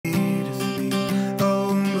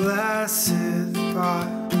passeth by,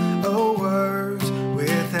 a word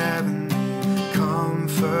with heavenly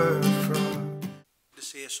comfort from. To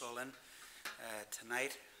see us all in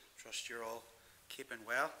tonight. Trust you're all keeping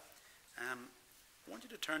well. I want you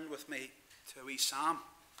to turn with me to a wee psalm.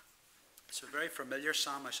 It's a very familiar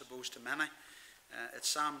psalm, I suppose, to many. It's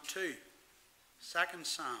Psalm 2, second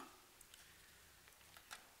psalm.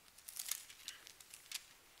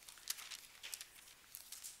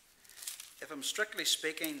 If I'm strictly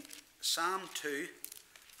speaking, Psalm 2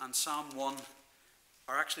 and Psalm 1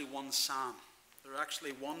 are actually one psalm. They're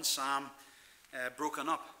actually one psalm broken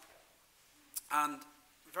up. And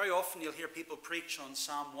very often you'll hear people preach on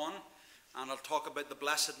Psalm 1 and I'll talk about the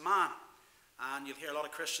blessed man. And you'll hear a lot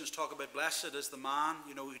of Christians talk about blessed is the man,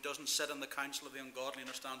 who doesn't sit in the counsel of the ungodly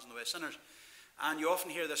nor stands in the way of sinners. And you often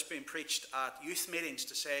hear this being preached at youth meetings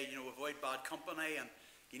to say, avoid bad company, and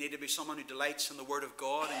you need to be someone who delights in the word of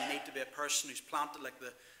God, and you need to be a person who's planted like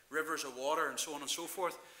the rivers of water, and so on and so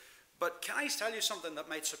forth. But can I tell you something that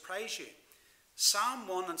might surprise you? Psalm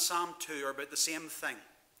 1 and Psalm 2 are about the same thing.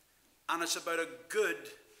 And it's about a good,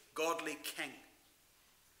 godly king.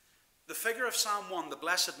 The figure of Psalm 1, the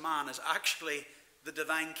blessed man, is actually the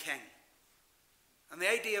divine king. And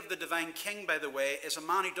the idea of the divine king, by the way, is a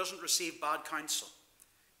man who doesn't receive bad counsel.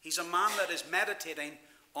 He's a man that is meditating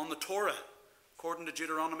on the Torah. According to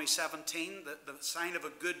Deuteronomy 17, the sign of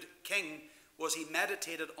a good king was he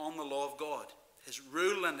meditated on the law of God. His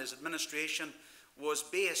rule and his administration was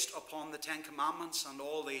based upon the Ten Commandments and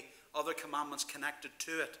all the other commandments connected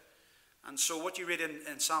to it. And so what you read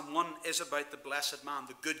in Psalm 1 is about the blessed man,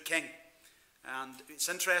 the good king. And it's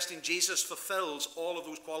interesting, Jesus fulfills all of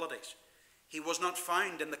those qualities. He was not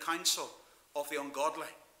found in the counsel of the ungodly.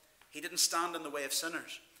 He didn't stand in the way of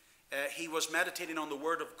sinners. He was meditating on the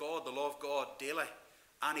word of God, the law of God, daily.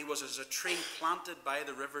 And he was as a tree planted by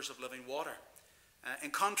the rivers of living water.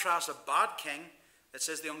 In contrast, a bad king, it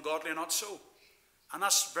says the ungodly are not so. And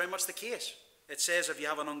that's very much the case. It says if you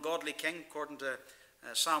have an ungodly king, according to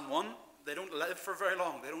Psalm 1, they don't live for very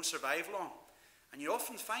long. They don't survive long. And you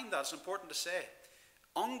often find that, it's important to say.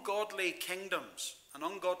 Ungodly kingdoms and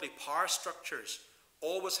ungodly power structures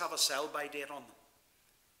always have a sell-by date on them.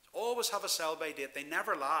 Always have a sell-by date. They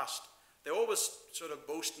never last. They always sort of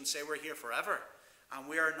boast and say we're here forever. And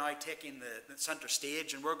we are now taking the center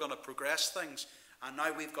stage and we're going to progress things. And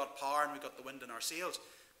now we've got power and we've got the wind in our sails.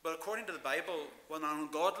 But according to the Bible, when an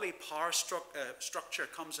ungodly power structure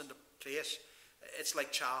comes into place, it's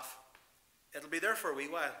like chaff. It'll be there for a wee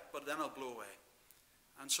while, but then it'll blow away.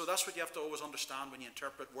 And so that's what you have to always understand when you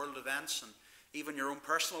interpret world events and even your own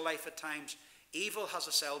personal life at times. Evil has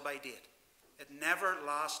a sell-by date. It never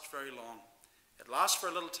lasts very long. It lasts for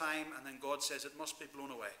a little time, and then God says it must be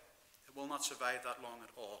blown away. It will not survive that long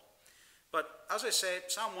at all. But as I say,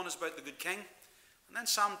 Psalm 1 is about the good king. And then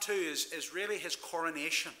Psalm 2 is really his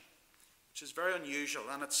coronation, which is very unusual.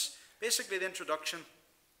 And it's basically the introduction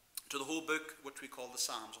to the whole book, which we call the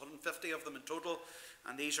Psalms. 150 of them in total.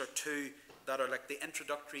 And these are two that are like the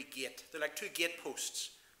introductory gate. They're like two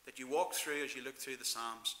gateposts that you walk through as you look through the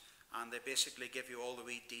Psalms. And they basically give you all the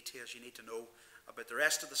wee details you need to know about the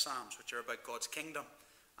rest of the Psalms, which are about God's kingdom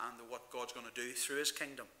and what God's going to do through his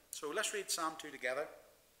kingdom. So let's read Psalm 2 together.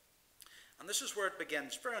 And this is where it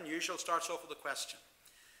begins. Very unusual. It starts off with a question.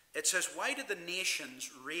 It says, why did the nations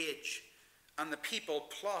rage and the people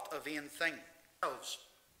plot a vain thing?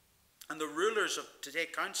 And the rulers to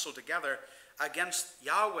take counsel together against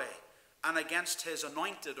Yahweh and against his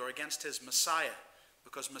anointed, or against his Messiah,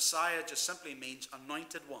 because Messiah just simply means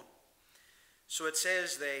anointed one. So it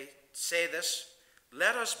says, they say this,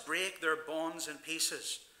 let us break their bonds in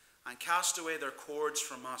pieces and cast away their cords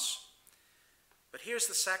from us. But here's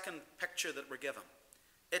the second picture that we're given.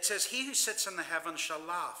 It says, he who sits in the heavens shall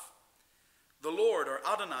laugh. The Lord, or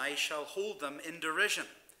Adonai, shall hold them in derision.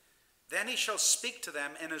 Then he shall speak to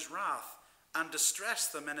them in his wrath and distress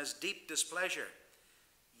them in his deep displeasure.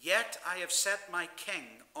 Yet I have set my king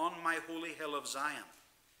on my holy hill of Zion.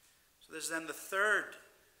 So this is then the third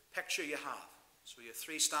picture you have. So you have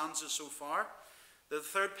three stanzas so far. The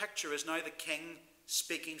third picture is now the king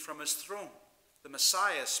speaking from his throne. The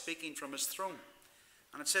Messiah speaking from his throne.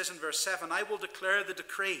 And it says in verse 7, I will declare the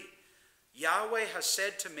decree. Yahweh has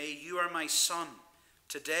said to me, you are my son.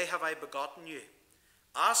 Today have I begotten you.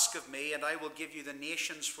 Ask of me, and I will give you the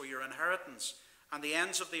nations for your inheritance, and the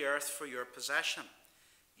ends of the earth for your possession.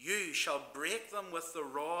 You shall break them with the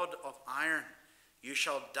rod of iron. You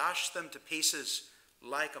shall dash them to pieces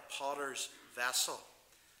like a potter's vessel.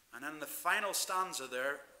 And in the final stanza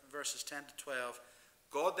there, verses 10 to 12,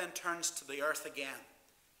 God then turns to the earth again.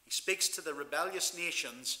 He speaks to the rebellious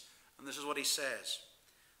nations, and this is what he says.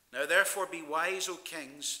 Now therefore be wise, O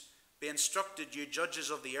kings, Be instructed, you judges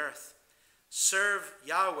of the earth. Serve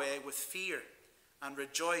Yahweh with fear, and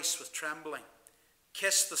rejoice with trembling.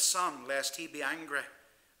 Kiss the Son, lest he be angry,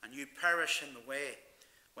 and you perish in the way,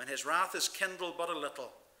 when his wrath is kindled but a little.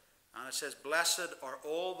 And it says, blessed are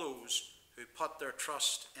all those who put their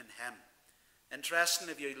trust in him. Interesting,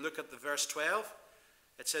 if you look at the verse 12,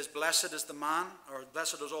 it says, blessed is the man, or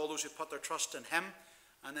blessed is all those who put their trust in him.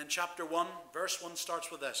 And then chapter 1, verse 1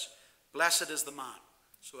 starts with this, blessed is the man.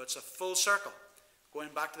 So it's a full circle, going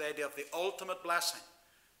back to the idea of the ultimate blessing.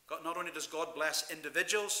 God, not only does God bless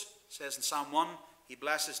individuals, it says in Psalm 1, he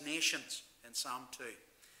blesses nations in Psalm 2.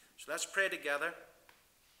 So let's pray together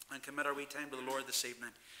and commit our wee time to the Lord this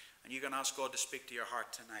evening. And you can ask God to speak to your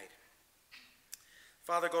heart tonight.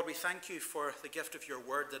 Father God, we thank you for the gift of your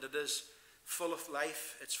word, that it is full of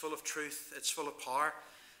life, it's full of truth, it's full of power.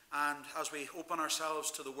 And as we open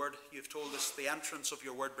ourselves to the word, you've told us the entrance of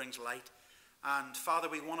your word brings light. And Father,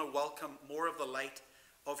 we want to welcome more of the light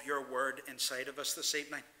of your word inside of us this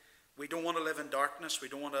evening. We don't want to live in darkness. We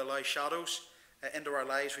don't want to allow shadows into our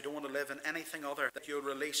lives. We don't want to live in anything other. That you'll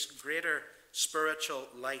release greater spiritual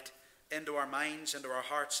light into our minds, into our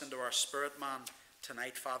hearts, into our spirit man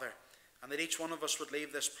tonight, Father. And that each one of us would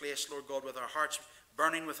leave this place, Lord God, with our hearts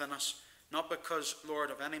burning within us. Not because,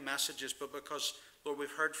 Lord, of any messages, but because, Lord,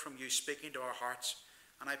 we've heard from you speaking to our hearts.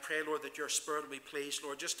 And I pray, Lord, that your Spirit will be pleased,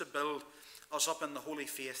 Lord, just to build us up in the holy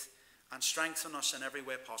faith and strengthen us in every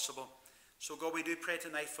way possible. So, God, we do pray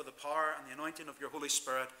tonight for the power and the anointing of your Holy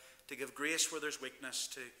Spirit to give grace where there's weakness,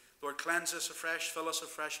 to, Lord, cleanse us afresh, fill us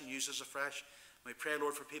afresh, and use us afresh. We pray,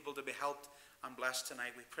 Lord, for people to be helped and blessed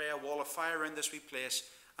tonight. We pray a wall of fire in this wee place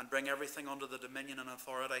and bring everything under the dominion and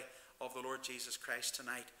authority of the Lord Jesus Christ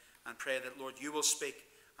tonight. And pray that, Lord, you will speak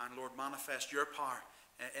and, Lord, manifest your power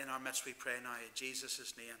in our midst, we pray now, in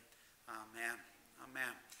Jesus' name. Amen.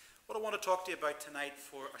 Amen. What I want to talk to you about tonight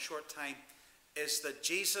for a short time is that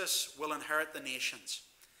Jesus will inherit the nations.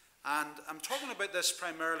 And I'm talking about this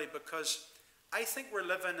primarily because I think we're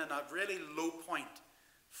living in a really low point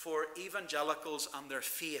for evangelicals and their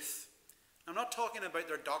faith. I'm not talking about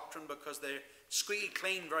their doctrine, because they squeal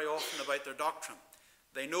clean very often about their doctrine.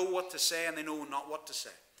 They know what to say and they know not what to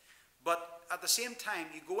say. But at the same time,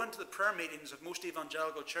 you go into the prayer meetings of most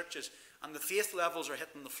evangelical churches and the faith levels are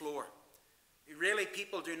hitting the floor. Really,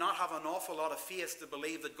 people do not have an awful lot of faith to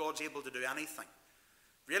believe that God's able to do anything.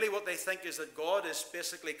 Really, what they think is that God is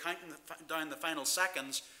basically counting down the final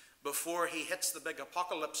seconds before he hits the big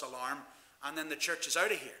apocalypse alarm, and then the church is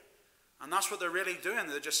out of here. And that's what they're really doing.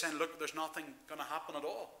 They're just saying, look, there's nothing going to happen at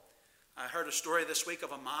all. I heard a story this week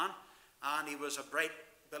of a man, and he was a bright,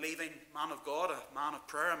 believing man of God, a man of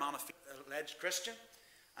prayer, a man of faith, an alleged Christian.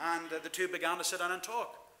 And the two began to sit down and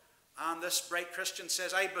talk. And this bright Christian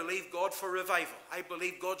says, I believe God for revival. I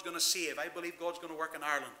believe God's going to save. I believe God's going to work in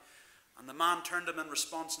Ireland. And the man turned to him in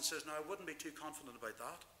response and says, no, I wouldn't be too confident about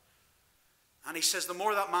that. And he says, the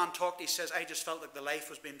more that man talked, he says, I just felt like the life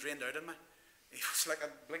was being drained out of me. He was like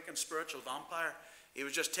a blinking spiritual vampire. He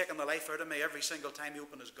was just taking the life out of me every single time he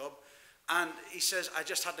opened his gob. And he says, I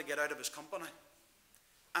just had to get out of his company.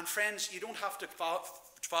 And friends, you don't have to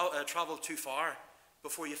travel too far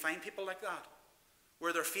before you find people like that,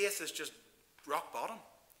 where their faith is just rock bottom.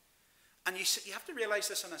 And you have to realize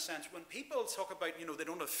this in a sense. When people talk about, they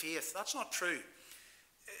don't have faith, that's not true.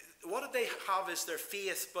 What they have is their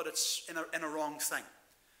faith, but it's in a wrong thing.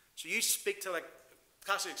 So you speak to, like,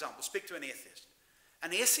 classic example, speak to an atheist.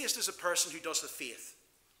 An atheist is a person who does have faith.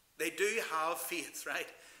 They do have faith, right?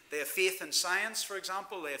 They have faith in science, for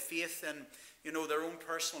example. They have faith in, their own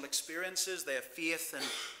personal experiences. They have faith in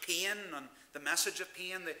pain and the message of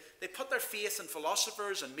pain. They put their faith in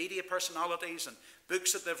philosophers and media personalities and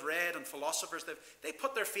books that they've read and philosophers. They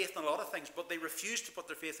put their faith in a lot of things, but they refuse to put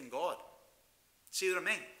their faith in God. See what I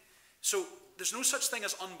mean? So there's no such thing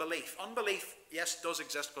as unbelief. Unbelief, yes, does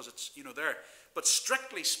exist because it's, there. But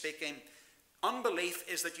strictly speaking, unbelief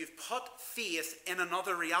is that you've put faith in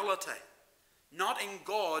another reality, not in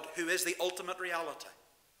God, who is the ultimate reality.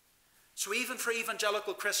 So even for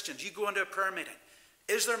evangelical Christians, you go into a prayer meeting.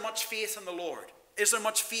 Is there much faith in the Lord? Is there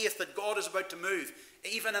much faith that God is about to move,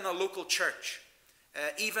 even in a local church,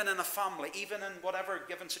 even in a family, even in whatever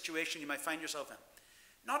given situation you might find yourself in?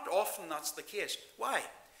 Not often that's the case. Why?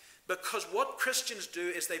 Because what Christians do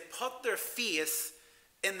is they put their faith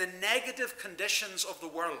in the negative conditions of the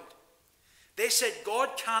world. They said God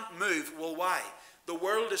can't move. Well, why? The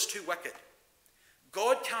world is too wicked.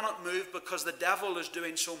 God cannot move because the devil is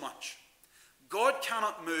doing so much. God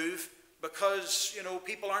cannot move because,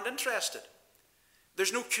 people aren't interested.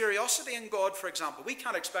 There's no curiosity in God, for example. We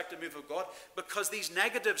can't expect a move of God because these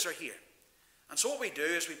negatives are here. And so what we do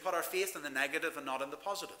is we put our faith in the negative and not in the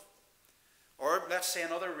positive. Or let's say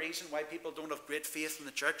another reason why people don't have great faith in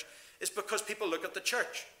the church is because people look at the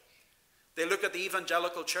church. They look at the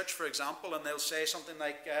evangelical church, for example, and they'll say something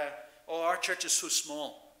like, oh, our church is so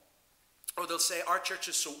small. Or they'll say, our church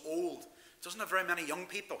is so old. It doesn't have very many young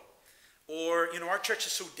people. Or, our church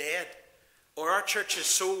is so dead. Or our church is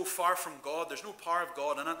so far from God. There's no power of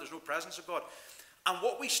God in it. There's no presence of God. And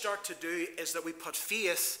what we start to do is that we put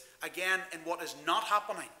faith, again, in what is not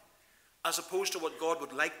happening, as opposed to what God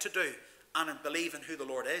would like to do, and believe in who the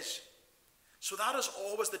Lord is. So that is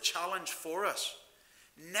always the challenge for us.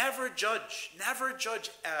 Never judge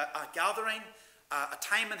a gathering, a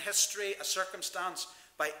time in history, a circumstance,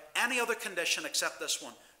 by any other condition except this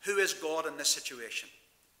one. Who is God in this situation?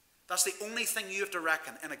 That's the only thing you have to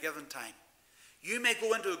reckon in a given time. You may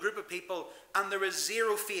go into a group of people and there is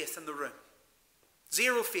zero faith in the room.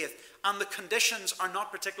 Zero faith. And the conditions are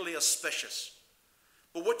not particularly auspicious.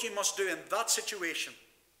 But what you must do in that situation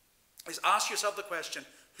is ask yourself the question,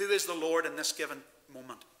 who is the Lord in this given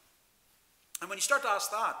moment? And when you start to ask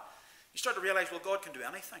that, you start to realize, well, God can do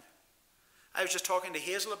anything. I was just talking to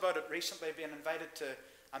Hazel about it recently, being invited to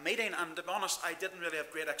a meeting, and to be honest, I didn't really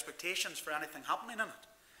have great expectations for anything happening in it.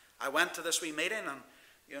 I went to this wee meeting, and,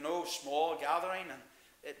 small gathering, and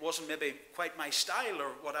it wasn't maybe quite my style or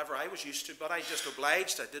whatever I was used to, but I just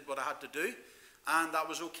obliged. I did what I had to do, and that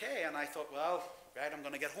was okay. And I thought, well, right, I'm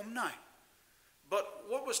going to get home now. But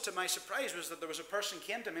what was to my surprise was that there was a person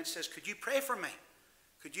came to me and says, could you pray for me?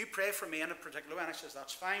 Could you pray for me in a particular way? And I says,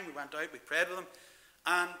 that's fine. We went out, we prayed with them.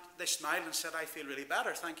 And they smiled and said, I feel really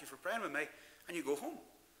better. Thank you for praying with me. And you go home.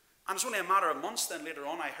 And it's only a matter of months then later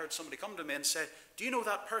on I heard somebody come to me and say, do you know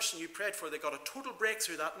that person you prayed for? They got a total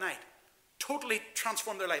breakthrough that night. Totally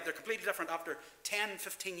transformed their life. They're completely different after 10,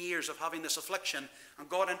 15 years of having this affliction. And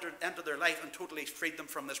God entered their life and totally freed them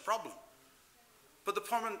from this problem. But the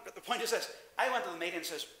point is this. I went to the meeting and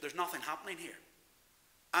says, there's nothing happening here.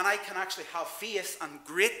 And I can actually have faith and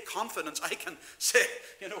great confidence. I can say,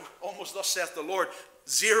 almost thus saith the Lord,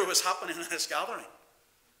 zero is happening in this gathering.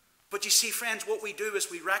 But you see, friends, what we do is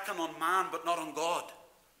we reckon on man, but not on God.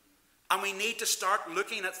 And we need to start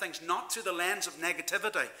looking at things not through the lens of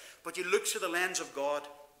negativity, but you look through the lens of God.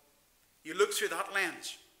 You look through that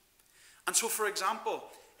lens. And so, for example,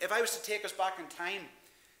 if I was to take us back in time,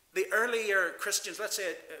 the earlier Christians, let's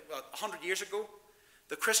say 100 years ago,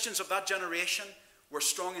 the Christians of that generation were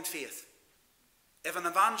strong in faith. If an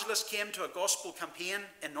evangelist came to a gospel campaign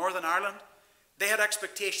in Northern Ireland, they had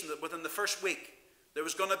expectation that within the first week there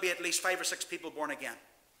was going to be at least 5 or 6 people born again.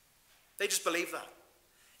 They just believed that.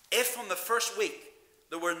 If on the first week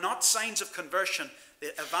there were not signs of conversion,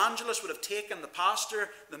 the evangelist would have taken the pastor,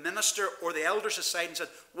 the minister, or the elders aside and said,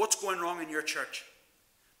 what's going wrong in your church?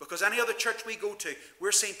 Because any other church we go to,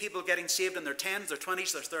 we're seeing people getting saved in their 10s, their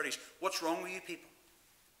 20s, their 30s. What's wrong with you people?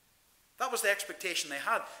 That was the expectation they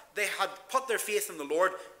had. They had put their faith in the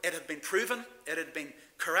Lord. It had been proven. It had been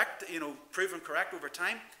correct, proven correct over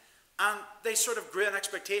time. And they sort of grew an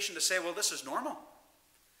expectation to say, well, this is normal.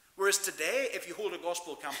 Whereas today, if you hold a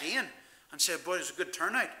gospel campaign and say, boy, it was a good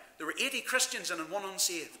turnout. There were 80 Christians and one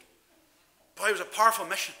unsaved. Boy, it was a powerful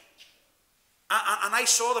mission. And I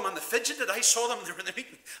saw them and they fidgeted. I saw them, they were in the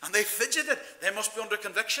meeting, and they fidgeted. They must be under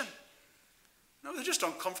conviction. No, they're just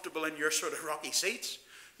uncomfortable in your sort of rocky seats.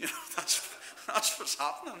 That's what's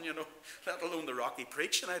happening, let alone the rocky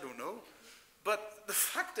preaching, I don't know. But the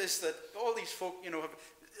fact is that all these folk,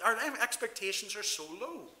 our expectations are so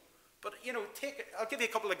low. But, I'll give you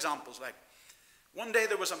a couple of examples. Like, one day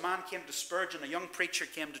there was a man came to Spurgeon, a young preacher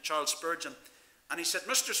came to Charles Spurgeon, and he said,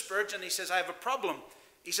 Mr. Spurgeon, he says, I have a problem.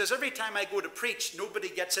 He says, every time I go to preach, nobody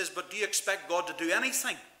gets his, but do you expect God to do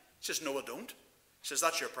anything? He says, no, I don't. He says,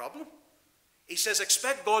 that's your problem. He says,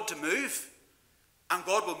 expect God to move, and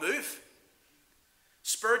God will move.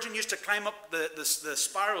 Spurgeon used to climb up the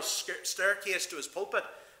spiral staircase to his pulpit,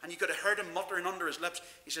 and you could have heard him muttering under his lips.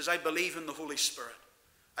 He says, I believe in the Holy Spirit.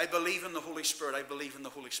 I believe in the Holy Spirit. I believe in the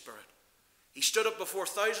Holy Spirit. He stood up before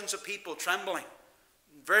thousands of people trembling.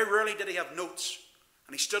 Very rarely did he have notes.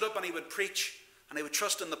 And he stood up and he would preach, and he would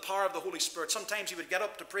trust in the power of the Holy Spirit. Sometimes he would get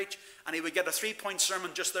up to preach, and he would get a 3-point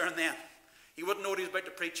sermon just there and then. He wouldn't know what he was about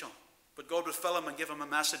to preach on. But God would fill him and give him a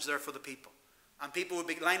message there for the people. And people would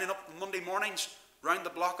be lining up Monday mornings round the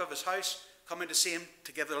block of his house, coming to see him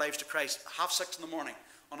to give their lives to Christ. 6:30 in the morning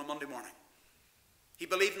on a Monday morning. He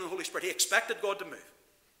believed in the Holy Spirit. He expected God to move.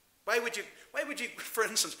 Why would you, for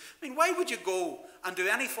instance, why would you go and do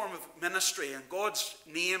any form of ministry in God's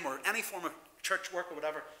name or any form of church work or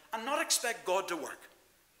whatever and not expect God to work?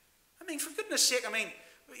 For goodness sake,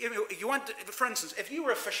 you went to, for instance, if you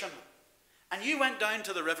were a fisherman and you went down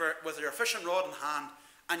to the river with your fishing rod in hand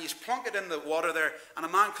and you plunk it in the water there and a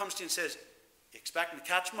man comes to you and says, You expecting to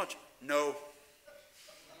catch much? No.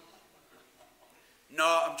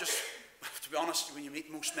 No, I'm just, to be honest, when you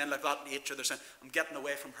meet most men like that in nature, they're saying, I'm getting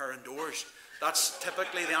away from her indoors. That's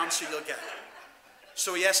typically the answer you'll get.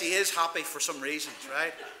 So yes, he is happy for some reasons,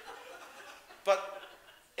 right? But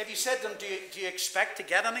if you said to him, do you expect to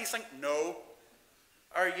get anything? No.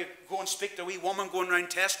 Or you go and speak to a wee woman going around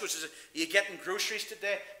Tesco's, are you getting groceries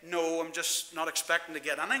today? No, I'm just not expecting to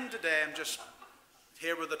get anything today. I'm just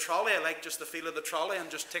here with the trolley. I like just the feel of the trolley and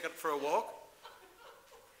just take it for a walk.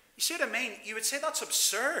 You see what I mean? You would say that's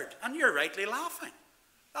absurd, and you're rightly laughing.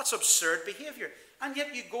 That's absurd behaviour. And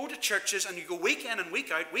yet you go to churches and you go week in and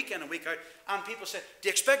week out, and people say, do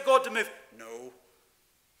you expect God to move? No.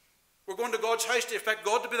 We're going to God's house. Do you expect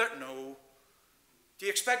God to be there? No. Do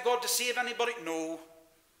you expect God to save anybody? No.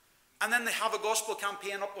 And then they have a gospel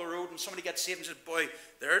campaign up the road and somebody gets saved and says, boy,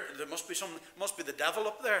 there must be the devil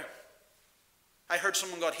up there. I heard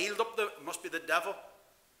someone got healed up there. It must be the devil.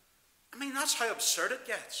 I mean, that's how absurd it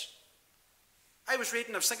gets. I was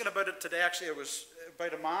thinking about it today, actually. It was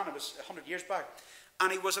about a man, it was 100 years back.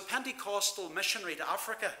 And he was a Pentecostal missionary to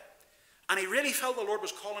Africa. And he really felt the Lord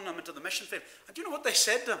was calling him into the mission field. And do you know what they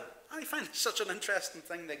said to him? I find it such an interesting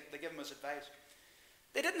thing they give him as advice.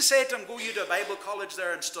 They didn't say to him, go you to a Bible college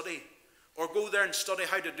there and study. Or go there and study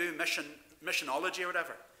how to do missionology or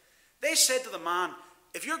whatever. They said to the man,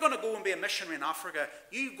 if you're going to go and be a missionary in Africa,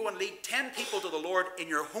 you go and lead 10 people to the Lord in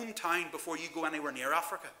your hometown before you go anywhere near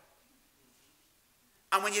Africa.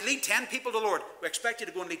 And when you lead 10 people to the Lord, we expect you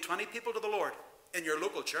to go and lead 20 people to the Lord in your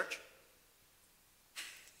local church.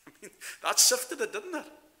 I mean, that sifted it, didn't it?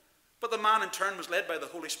 But the man in turn was led by the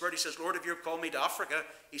Holy Spirit. He says, Lord, if you've called me to Africa,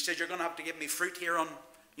 he says, you're going to have to give me fruit here on,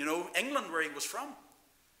 England, where he was from.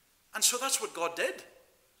 And so that's what God did.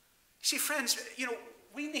 See, friends,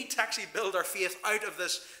 we need to actually build our faith out of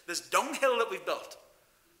this dunghill that we've built.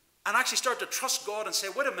 And actually start to trust God and say,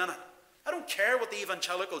 wait a minute, I don't care what the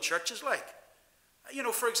evangelical church is like.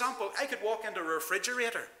 For example, I could walk into a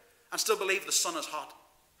refrigerator and still believe the sun is hot.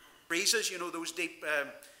 Breezes, those deep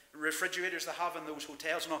refrigerators they have in those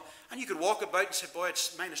hotels and all. And you could walk about and say, boy,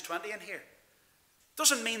 it's minus 20 in here.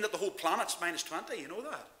 Doesn't mean that the whole planet's minus 20, you know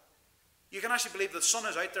that. You can actually believe the sun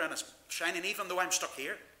is out there and it's shining even though I'm stuck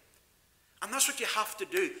here. And that's what you have to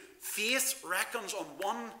do. Faith reckons on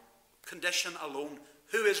one condition alone.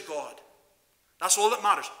 Who is God? That's all that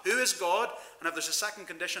matters. Who is God? And if there's a second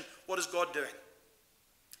condition, what is God doing?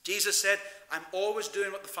 Jesus said, I'm always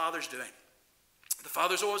doing what the Father's doing. The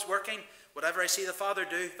Father's always working. Whatever I see the Father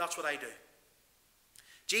do, that's what I do.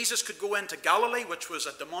 Jesus could go into Galilee, which was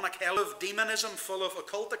a demonic hell of demonism, full of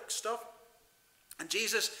occultic stuff. And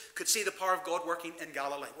Jesus could see the power of God working in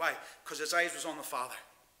Galilee. Why? Because his eyes was on the Father.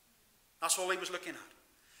 That's all he was looking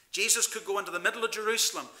at. Jesus could go into the middle of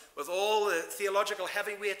Jerusalem with all the theological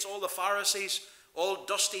heavyweights, all the Pharisees, all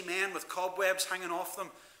dusty men with cobwebs hanging off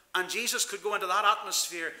them. And Jesus could go into that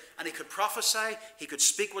atmosphere and he could prophesy, he could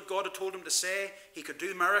speak what God had told him to say, he could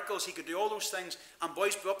do miracles, he could do all those things. And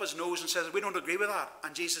boys put up his nose and says, we don't agree with that.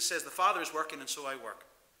 And Jesus says, the Father is working and so I work.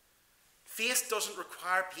 Faith doesn't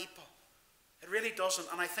require people. It really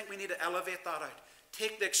doesn't. And I think we need to elevate that out.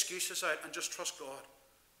 Take the excuses out and just trust God.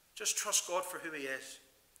 Just trust God for who he is.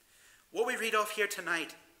 What we read off here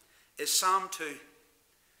tonight is Psalm 2.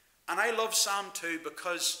 And I love Psalm 2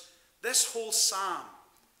 because this whole psalm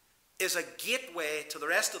is a gateway to the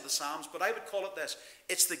rest of the psalms, but I would call it this.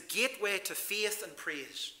 It's the gateway to faith and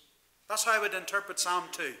praise. That's how I would interpret Psalm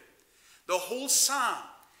 2. The whole psalm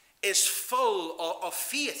is full of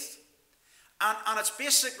faith. And it's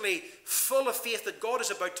basically full of faith that God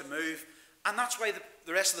is about to move. And that's why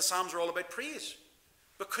the rest of the psalms are all about praise.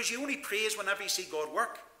 Because you only praise whenever you see God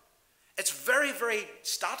work. It's very, very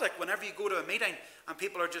static whenever you go to a meeting and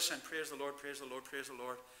people are just saying, praise the Lord, praise the Lord, praise the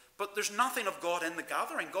Lord. But there's nothing of God in the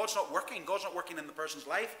gathering. God's not working. God's not working in the person's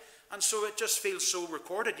life. And so it just feels so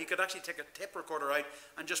recorded. You could actually take a tape recorder out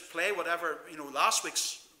and just play whatever, last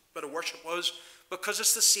week's bit of worship was, because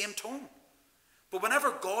it's the same tone. But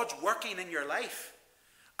whenever God's working in your life,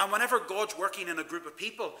 and whenever God's working in a group of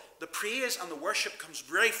people, the praise and the worship comes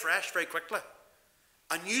very fresh, very quickly.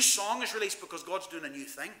 A new song is released because God's doing a new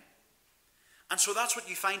thing. And so that's what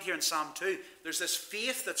you find here in Psalm 2. There's this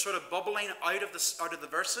faith that's sort of bubbling out of the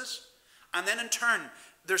verses. And then in turn,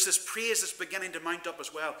 there's this praise that's beginning to mount up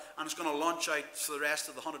as well. And it's going to launch out to the rest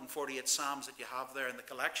of the 148 Psalms that you have there in the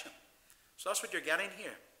collection. So that's what you're getting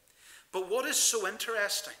here. But what is so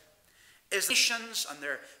interesting is nations, and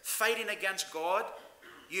they're fighting against God.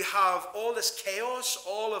 You have all this chaos,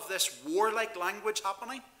 all of this warlike language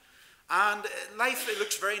happening. And life, it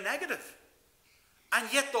looks very negative. And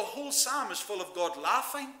yet the whole psalm is full of God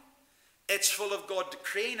laughing. It's full of God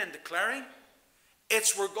decreeing and declaring.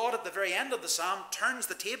 It's where God at the very end of the psalm turns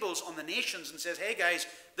the tables on the nations and says, hey guys,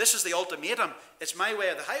 this is the ultimatum. It's my way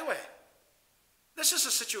or the highway. This is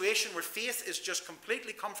a situation where faith is just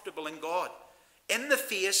completely comfortable in God in the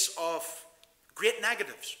face of great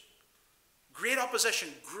negatives, great opposition,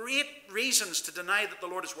 great reasons to deny that the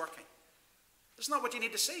Lord is working. It's not what you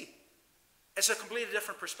need to see. It's a completely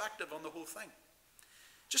different perspective on the whole thing.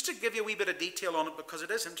 Just to give you a wee bit of detail on it, because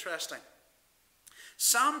it is interesting.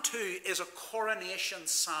 Psalm 2 is a coronation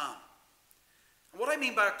psalm. And what I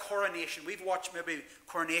mean by a coronation, we've watched maybe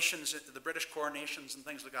coronations, the British coronations and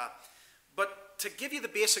things like that. But to give you the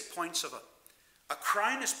basic points of it, a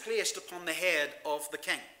crown is placed upon the head of the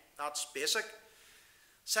king. That's basic.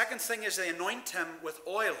 Second thing is they anoint him with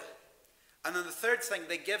oil. And then the third thing,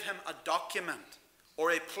 they give him a document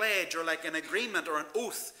or a pledge or like an agreement or an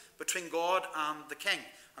oath between God and the king.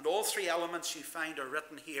 And all three elements you find are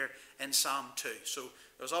written here in Psalm 2. So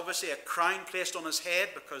there's obviously a crown placed on his head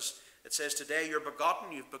because it says today you're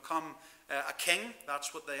begotten, you've become a king.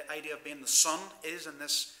 That's what the idea of being the son is in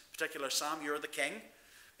this particular psalm. You're the king.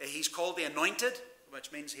 He's called the anointed,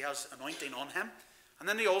 which means he has anointing on him. And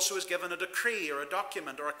then he also is given a decree or a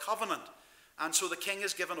document or a covenant. And so the king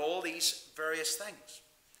is given all these various things.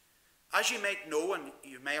 As you might know, and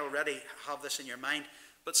you may already have this in your mind,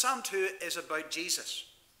 but Psalm 2 is about Jesus.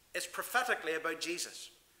 It's prophetically about Jesus.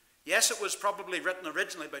 Yes, it was probably written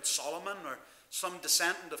originally about Solomon or some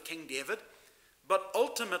descendant of King David, but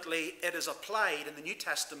ultimately it is applied in the New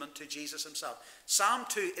Testament to Jesus himself. Psalm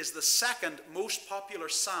 2 is the second most popular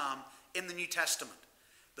psalm in the New Testament.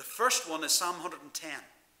 The first one is Psalm 110.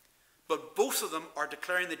 But both of them are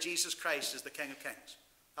declaring that Jesus Christ is the King of Kings.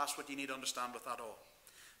 That's what you need to understand with that all.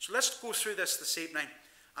 So let's go through this evening.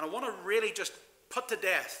 And I want to really just put to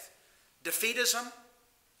death defeatism,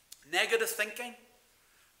 negative thinking.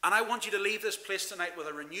 And I want you to leave this place tonight with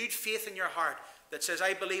a renewed faith in your heart that says,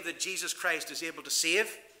 I believe that Jesus Christ is able to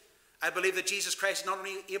save. I believe that Jesus Christ is not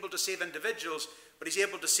only able to save individuals, but he's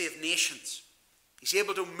able to save nations. He's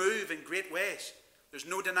able to move in great ways. There's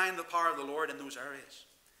no denying the power of the Lord in those areas.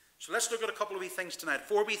 So let's look at a couple of wee things tonight.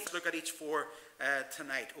 Look at each four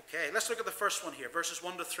tonight. Okay, let's look at the first one here, verses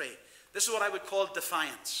 1 to 3. This is what I would call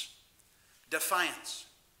defiance. Defiance.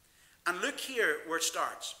 And look here where it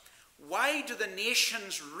starts. Why do the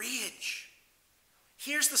nations rage?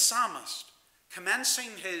 Here's the psalmist commencing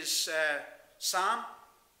his psalm,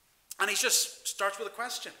 and he just starts with a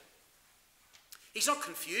question. He's not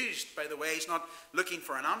confused, by the way. He's not looking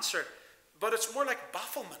for an answer, but it's more like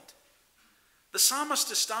bafflement. The psalmist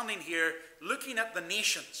is standing here looking at the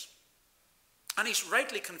nations, and he's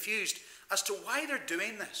rightly confused as to why they're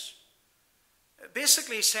doing this.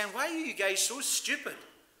 Basically, he's saying, why are you guys so stupid?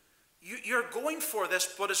 You're going for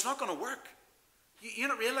this, but it's not going to work. You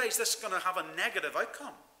don't realize this is going to have a negative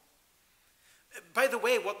outcome. By the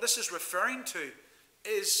way, what this is referring to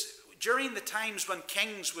is during the times when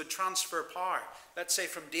kings would transfer power, let's say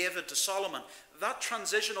from David to Solomon, that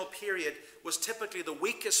transitional period was typically the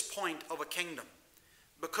weakest point of a kingdom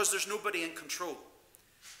because there's nobody in control.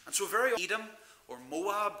 And so very often Edom or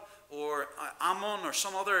Moab or Ammon or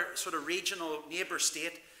some other sort of regional neighbor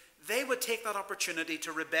state, they would take that opportunity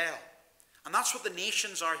to rebel. And that's what the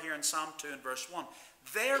nations are here in Psalm 2 and verse 1.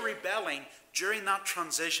 They're rebelling during that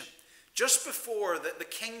transition. Just before the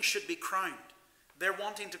king should be crowned, they're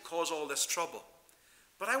wanting to cause all this trouble.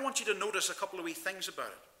 But I want you to notice a couple of wee things about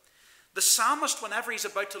it. The psalmist, whenever he's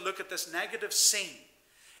about to look at this negative scene,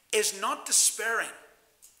 is not despairing.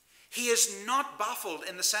 He is not baffled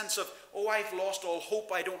in the sense of, oh, I've lost all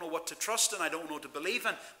hope, I don't know what to trust in, I don't know what to believe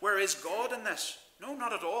in. Where is God in this? No,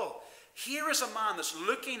 not at all. Here is a man that's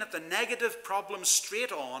looking at the negative problem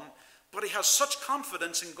straight on, but he has such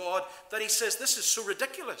confidence in God that he says, this is so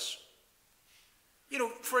ridiculous. You know,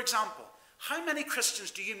 for example, how many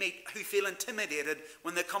Christians do you meet who feel intimidated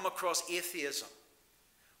when they come across atheism?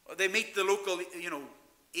 Or they meet the local,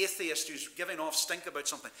 atheist who's giving off stink about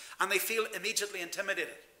something, and they feel immediately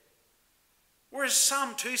intimidated. Whereas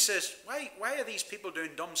Psalm 2 says, why are these people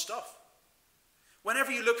doing dumb stuff?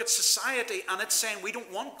 Whenever you look at society and it's saying we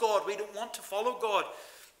don't want God, we don't want to follow God,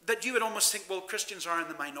 that you would almost think, well, Christians are in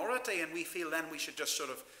the minority and we feel then we should just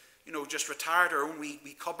sort of, just retire our own wee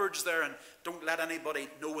cupboards there and don't let anybody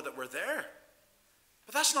know that we're there.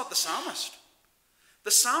 But that's not the psalmist.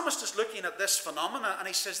 The psalmist is looking at this phenomena and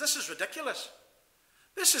he says, this is ridiculous.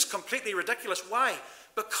 This is completely ridiculous. Why?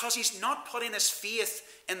 Because he's not putting his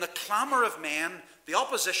faith in the clamour of men, the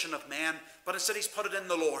opposition of men, but instead he's put it in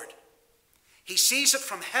the Lord. He sees it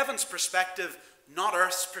from heaven's perspective, not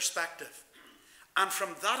earth's perspective. And from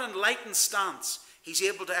that enlightened stance, he's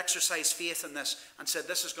able to exercise faith in this and said,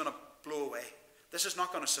 this is going to blow away. This is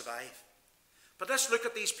not going to survive. But let's look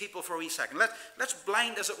at these people for a wee second. Let's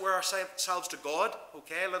blind, as it were, ourselves to God,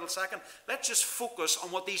 okay, a little second. Let's just focus on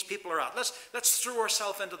what these people are at. Let's throw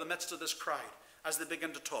ourselves into the midst of this crowd as they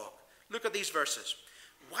begin to talk. Look at these verses.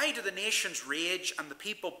 Why do the nations rage and the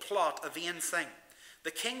people plot a vain thing? The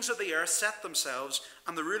kings of the earth set themselves,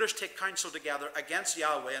 and the rulers take counsel together against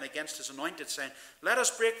Yahweh and against his anointed, saying, let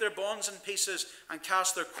us break their bonds in pieces and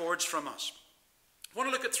cast their cords from us. I want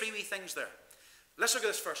to look at three wee things there. Let's look at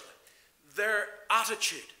this firstly. Their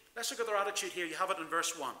attitude. Let's look at their attitude here. You have it in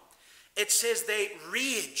verse 1. It says they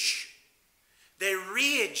rage. They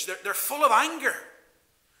rage. They're full of anger.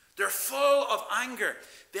 They're full of anger.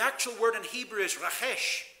 The actual word in Hebrew is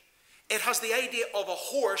rachesh. It has the idea of a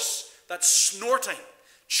horse that's snorting,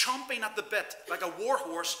 chomping at the bit like a war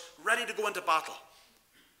horse ready to go into battle.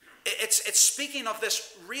 It's speaking of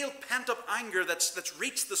this real pent-up anger that's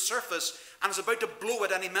reached the surface and is about to blow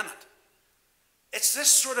at any minute. It's this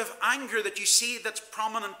sort of anger that you see that's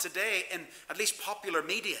prominent today in at least popular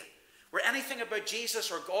media, where anything about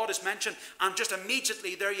Jesus or God is mentioned, and just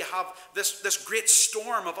immediately there you have this great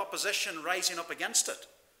storm of opposition rising up against it.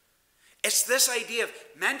 It's this idea of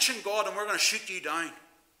mention God and we're going to shoot you down.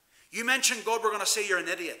 You mention God, we're going to say you're an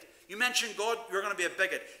idiot. You mention God, you're going to be a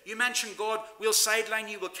bigot. You mention God, we'll sideline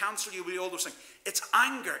you, we'll cancel you, we'll do all those things. It's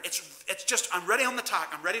anger. It's just, I'm ready on the attack.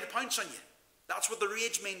 I'm ready to pounce on you. That's what the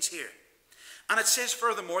rage means here. And it says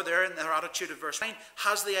furthermore there in their attitude of verse 9,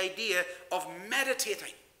 has the idea of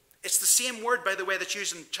meditating. It's the same word, by the way, that's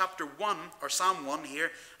used in chapter 1, or Psalm 1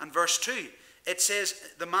 here, and verse 2. It says,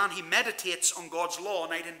 the man, he meditates on God's law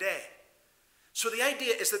night and day. So the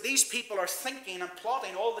idea is that these people are thinking and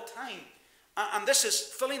plotting all the time. And this is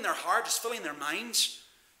filling their heart, it's filling their minds.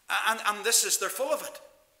 And they're full of it.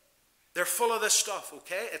 They're full of this stuff,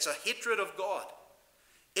 okay? It's a hatred of God.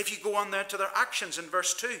 If you go on there to their actions in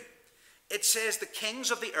verse 2, it says the kings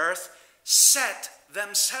of the earth set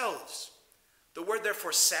themselves. The word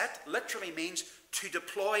therefore set literally means to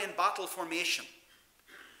deploy in battle formation.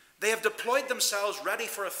 They have deployed themselves ready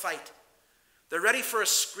for a fight. They're ready for a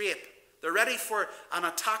scrape. They're ready for an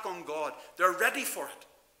attack on God. They're ready for it.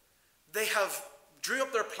 They have drew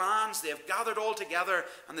up their plans. They have gathered all together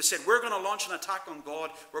and they said, we're going to launch an attack on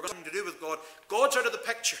God. We're going to have to do with God. God's out of the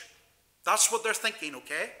picture. That's what they're thinking,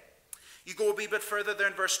 okay? You go a wee bit further there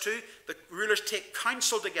in verse 2. The rulers take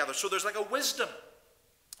counsel together. So there's like a wisdom.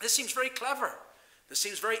 This seems very clever. This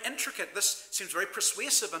seems very intricate. This seems very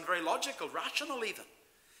persuasive and very logical, rational even.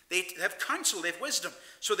 They have counsel, they have wisdom.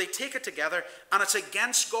 So they take it together and it's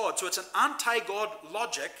against God. So it's an anti-God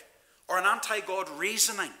logic or an anti-God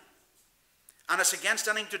reasoning. And it's against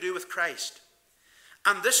anything to do with Christ.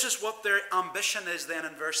 And this is what their ambition is then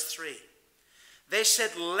in verse 3. They said,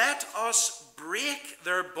 let us break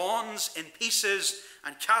their bonds in pieces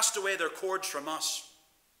and cast away their cords from us.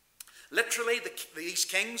 Literally, these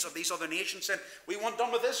kings of these other nations said, we want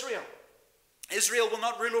done with Israel. Israel will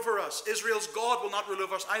not rule over us. Israel's God will not rule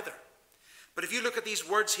over us either. But if you look at these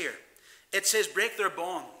words here, it says break their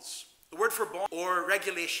bonds. The word for bond or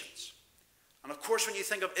regulations. And of course, when you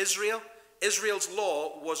think of Israel, Israel's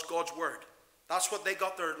law was God's word. That's what they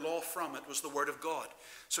got their law from. It was the word of God.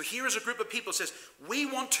 So here is a group of people that says, we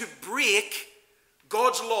want to break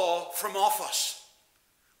God's law from off us.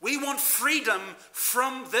 We want freedom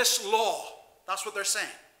from this law. That's what they're saying.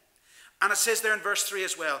 And it says there in verse 3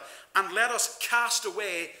 as well, and let us cast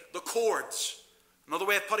away the cords. Another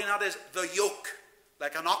way of putting that is the yoke.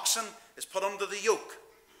 Like an oxen is put under the yoke.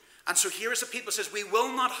 And so here is the people that says, we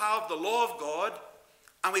will not have the law of God,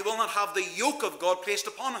 and we will not have the yoke of God placed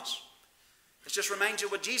upon us. It just reminds you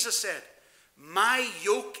what Jesus said. My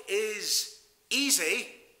yoke is easy,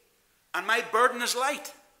 and my burden is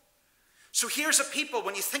light. So here's a people,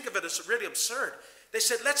 when you think of it, it's really absurd. They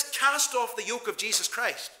said, let's cast off the yoke of Jesus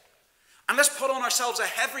Christ. And let's put on ourselves a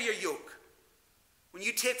heavier yoke. When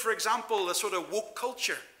you take, for example, the sort of woke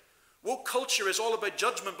culture is all about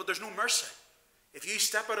judgment, but there's no mercy. If you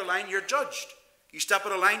step out of line, you're judged. You step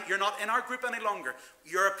out of line, you're not in our group any longer.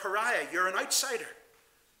 You're a pariah. You're an outsider.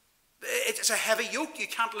 It's a heavy yoke. You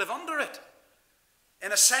can't live under it.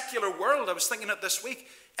 In a secular world, I was thinking it this week,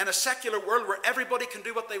 in a secular world where everybody can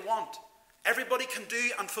do what they want, everybody can do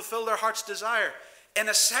and fulfill their heart's desire, in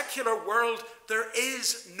a secular world, there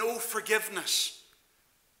is no forgiveness.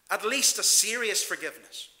 At least a serious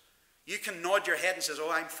forgiveness. You can nod your head and say, oh,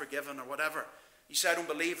 I'm forgiven or whatever. You say, I don't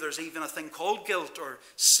believe there's even a thing called guilt or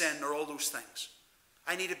sin or all those things.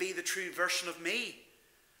 I need to be the true version of me.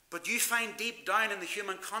 But you find deep down in the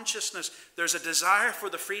human consciousness, there's a desire for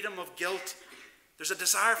the freedom of guilt. There's a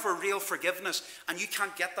desire for real forgiveness. And you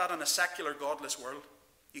can't get that in a secular, godless world.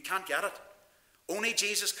 You can't get it. Only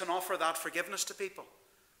Jesus can offer that forgiveness to people.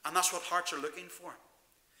 And that's what hearts are looking for.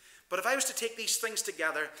 But if I was to take these things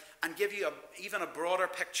together and give you even a broader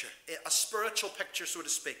picture, a spiritual picture, so to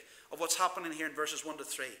speak, of what's happening here in verses 1 to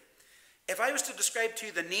 3. If I was to describe to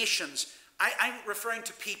you the nations, I'm referring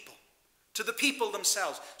to people, to the people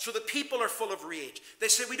themselves. So the people are full of rage. They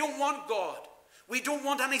say, we don't want God. We don't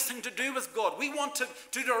want anything to do with God. We want to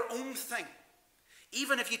do our own thing.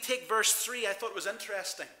 Even if you take verse 3, I thought it was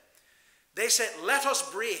interesting. They said, let us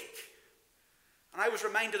break. And I was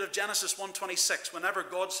reminded of Genesis 1:26, whenever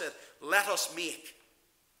God said, let us make.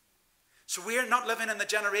 So we are not living in the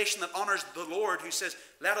generation that honors the Lord, who says,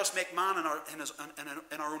 let us make man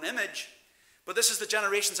in our own image. But this is the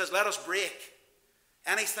generation that says, let us break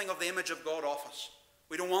anything of the image of God off us.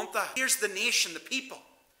 We don't want that. Here's the nation, the people.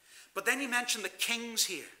 But then you mention the kings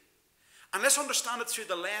here. And let's understand it through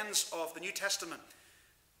the lens of the New Testament.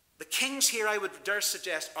 The kings here, I would dare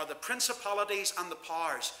suggest, are the principalities and the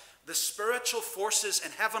powers, the spiritual forces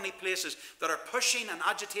in heavenly places that are pushing and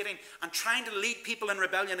agitating and trying to lead people in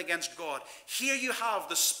rebellion against God. Here you have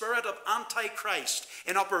the spirit of Antichrist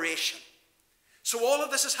in operation. So all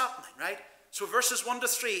of this is happening, right? So verses 1 to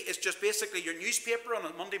 3 is just basically your newspaper on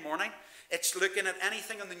a Monday morning. It's looking at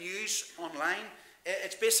anything on the news online.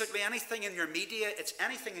 It's basically anything in your media. It's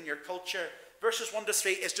anything in your culture. Verses 1 to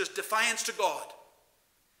 3 is just defiance to God.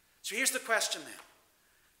 So here's the question then.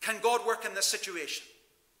 Can God work in this situation?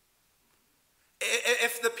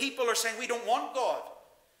 If the people are saying we don't want God,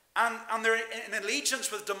 and they're in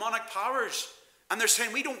allegiance with demonic powers, and they're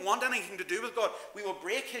saying we don't want anything to do with God, we will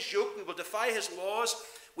break his yoke, we will defy his laws,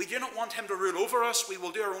 we do not want him to rule over us, we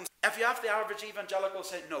will do our own. If you have the average evangelical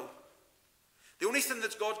say no. The only thing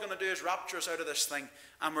that God's going to do is rapture us out of this thing,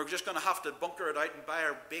 and we're just going to have to bunker it out and buy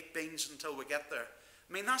our baked beans until we get there.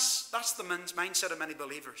 I mean, that's the mindset of many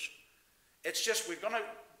believers. It's just we're going to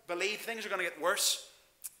believe things are going to get worse,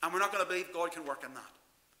 and we're not going to believe God can work in that.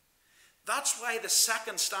 That's why the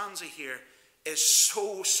second stanza here is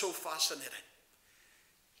so fascinating.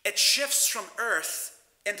 It shifts from earth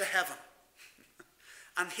into heaven.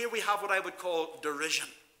 And here we have what I would call derision.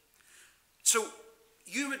 So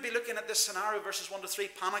you would be looking at this scenario, verses 1 to 3,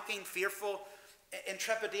 panicking, fearful, in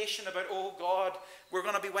trepidation about, oh God, we're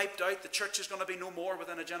going to be wiped out, the church is going to be no more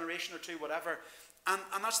within a generation or two, whatever. And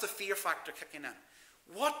that's the fear factor kicking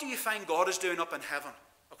in. What do you find God is doing up in heaven,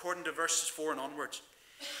 according to verses 4 and onwards?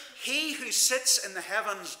 He who sits in the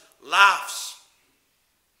heavens laughs.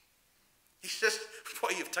 He says, boy,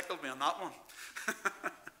 you've tickled me on that one.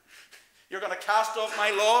 You're going to cast off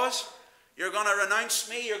my laws. You're going to renounce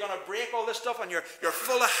me. You're going to break all this stuff. And you're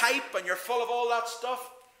full of hype and you're full of all that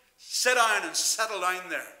stuff. Sit down and settle down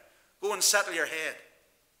there. Go and settle your head.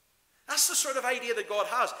 That's the sort of idea that God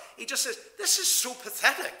has. He just says, this is so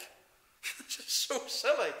pathetic. This is so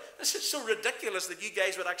silly. This is so ridiculous that you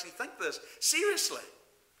guys would actually think this. Seriously.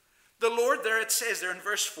 The Lord there, it says there in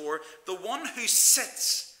verse 4, the one who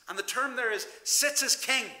sits, and the term there is sits as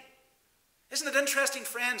king. Isn't it interesting,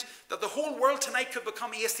 friends, that the whole world tonight could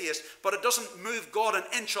become atheist, but it doesn't move God an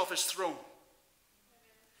inch off his throne?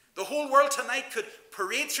 The whole world tonight could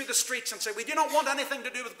parade through the streets and say, we do not want anything to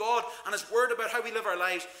do with God and his word about how we live our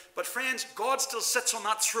lives. But friends, God still sits on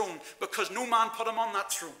that throne because no man put him on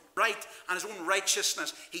that throne. Right, and his own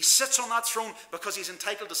righteousness. He sits on that throne because he's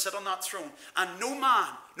entitled to sit on that throne. And no man,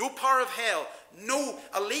 no power of hell, no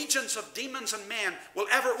allegiance of demons and men will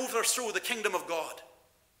ever overthrow the kingdom of God.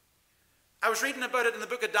 I was reading about it in the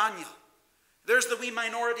book of Daniel. There's the wee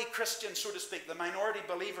minority Christians, so to speak, the minority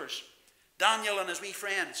believers. Daniel and his wee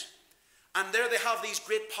friends. And there they have these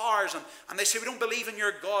great powers, and they say, we don't believe in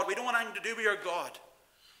your God. We don't want anything to do with your God.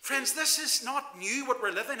 Friends, this is not new what we're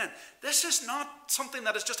living in. This is not something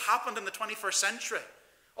that has just happened in the 21st century.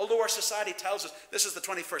 Although our society tells us this is the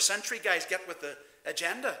 21st century, guys, get with the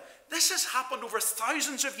agenda. This has happened over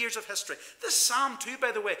thousands of years of history. This Psalm 2,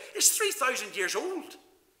 by the way, is 3,000 years old.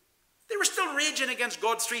 They were still raging against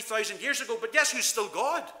God 3,000 years ago, but guess who's still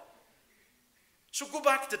God? So go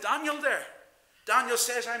back to Daniel there. Daniel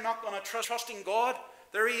says, I'm not going to trust in God.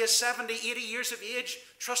 There he is, 70, 80 years of age,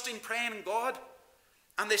 trusting, praying in God.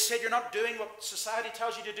 And they said, you're not doing what society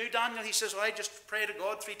tells you to do, Daniel. He says, well, I just pray to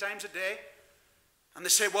God 3 times a day. And they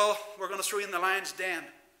say, well, we're going to throw you in the lion's den.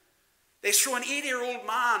 They throw an 80-year-old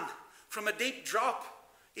man from a deep drop.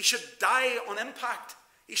 He should die on impact.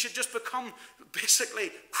 He should just become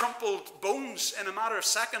basically crumpled bones in a matter of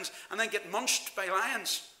seconds and then get munched by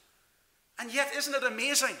lions. And yet, isn't it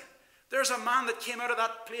amazing? There's a man that came out of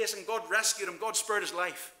that place and God rescued him. God spared his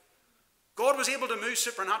life. God was able to move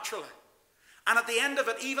supernaturally. And at the end of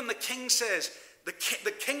it, even the king says,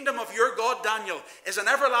 the kingdom of your God, Daniel, is an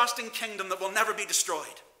everlasting kingdom that will never be destroyed.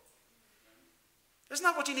 Isn't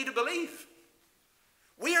that what you need to believe?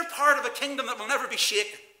 We are part of a kingdom that will never be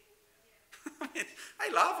shaken. I mean,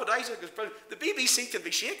 I laugh at Isaac. The BBC can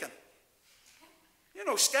be shaken. You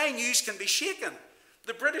know, Sky News can be shaken.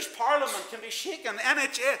 The British Parliament can be shaken.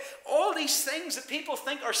 NHS, all these things that people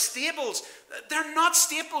think are staples, they're not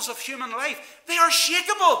staples of human life. They are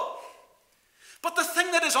shakeable. But the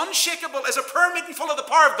thing that is unshakable is a prayer meeting full of the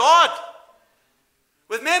power of God,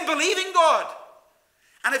 with men believing God.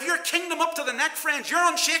 And if you're kingdom up to the neck, friends, you're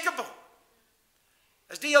unshakable.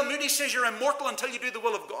 As D.L. Moody says, you're immortal until you do the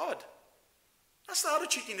will of God. That's the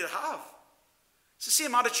attitude you need to have. It's the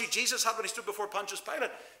same attitude Jesus had when he stood before Pontius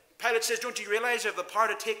Pilate. Pilate says, don't you realize I have the power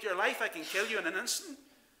to take your life? I can kill you in an instant.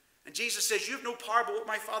 And Jesus says, you have no power but what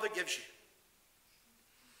my Father gives you.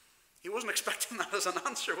 He wasn't expecting that as an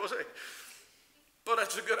answer, was he? But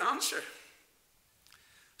it's a good answer.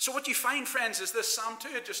 So what you find, friends, is this Psalm 2,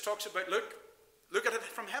 it just talks about, look at it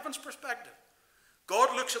from heaven's perspective.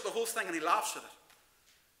 God looks at the whole thing and he laughs at it.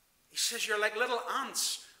 He says, you're like little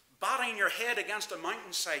ants batting your head against a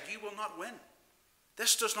mountainside. You will not win.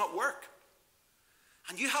 This does not work.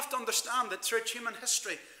 And you have to understand that throughout human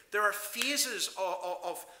history, there are phases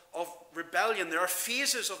of rebellion. There are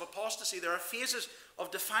phases of apostasy. There are phases of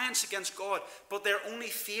defiance against God. But they're only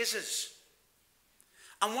phases.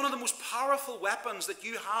 And one of the most powerful weapons that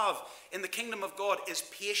you have in the kingdom of God is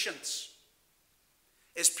patience.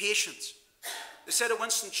 Is patience. They said of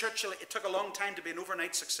Winston Churchill, it took a long time to be an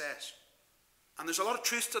overnight success. And there's a lot of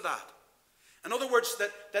truth to that. In other words,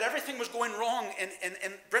 that everything was going wrong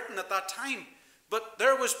in Britain at that time. But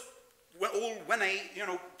there was old Winnie,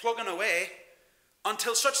 plugging away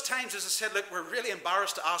until such times as I said, look, we're really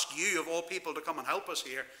embarrassed to ask you of all people to come and help us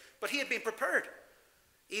here. But he had been prepared.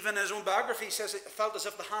 Even in his own biography, he says, it felt as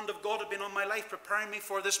if the hand of God had been on my life, preparing me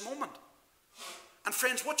for this moment. And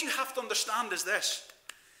friends, what you have to understand is this.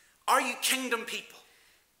 Are you kingdom people?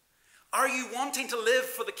 Are you wanting to live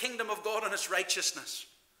for the kingdom of God and its righteousness?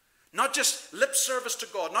 Not just lip service to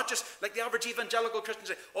God, not just like the average evangelical Christian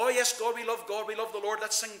say, oh yes, God, we love the Lord,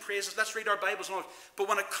 let's sing praises, let's read our Bibles and all. But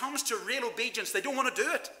when it comes to real obedience, they don't want to do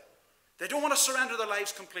it. They don't want to surrender their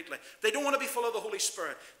lives completely. They don't want to be full of the Holy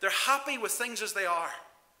Spirit. They're happy with things as they are.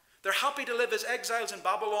 They're happy to live as exiles in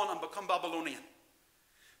Babylon and become Babylonian.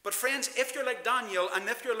 But friends, if you're like Daniel and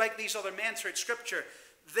if you're like these other men throughout Scripture,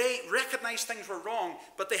 they recognized things were wrong,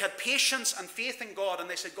 but they had patience and faith in God, and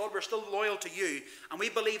they said, God, we're still loyal to you, and we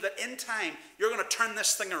believe that in time, you're going to turn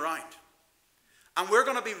this thing around. And we're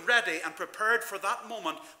going to be ready and prepared for that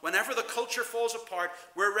moment. Whenever the culture falls apart,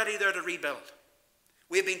 we're ready there to rebuild.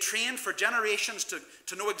 We've been trained for generations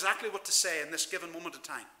to know exactly what to say in this given moment of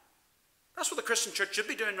time. That's what the Christian church should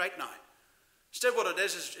be doing right now. Instead, what it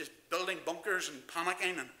is building bunkers and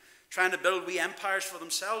panicking and trying to build wee empires for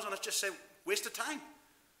themselves, and it's just a waste of time.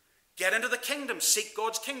 Get into the kingdom, seek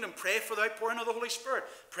God's kingdom, pray for the outpouring of the Holy Spirit,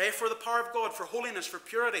 pray for the power of God, for holiness, for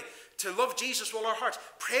purity, to love Jesus with all our hearts.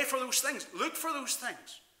 Pray for those things, look for those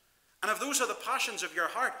things. And if those are the passions of your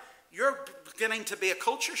heart, you're beginning to be a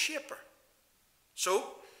culture shaper. So,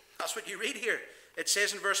 that's what you read here. It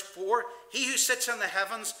says in verse 4, he who sits in the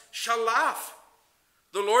heavens shall laugh.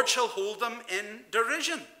 The Lord shall hold them in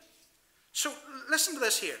derision. So, listen to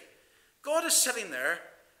this here. God is sitting there,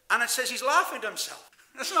 and it says he's laughing to himself.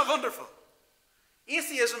 Isn't that wonderful?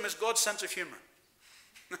 Atheism is God's sense of humor.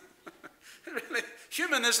 Really,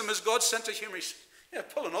 humanism is God's sense of humor. Yeah,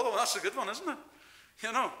 pull another one. That's a good one, isn't it?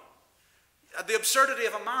 The absurdity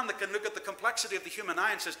of a man that can look at the complexity of the human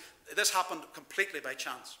eye and says, this happened completely by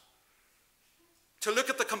chance. To look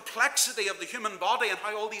at the complexity of the human body and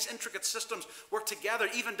how all these intricate systems work together,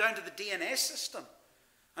 even down to the DNA system.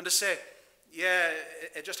 And to say, yeah,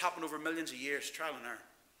 it just happened over millions of years, trial and error.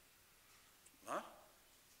 What?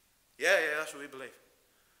 Yeah, that's what we believe.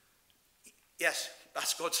 Yes,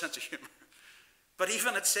 that's God's sense of humor. But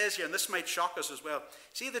even it says here, and this might shock us as well.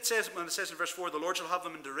 See that says, when it says in verse 4, the Lord shall have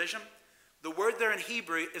them in derision. The word there in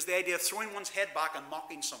Hebrew is the idea of throwing one's head back and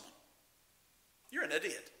mocking someone. You're an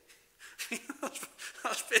idiot.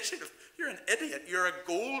 That's basically, you're an idiot. You're a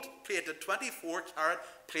gold-plated, 24-carat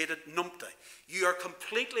plated numpty. You are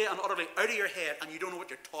completely and utterly out of your head and you don't know what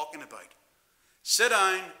you're talking about. Sit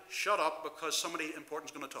down, shut up, because somebody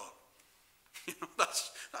important is going to talk.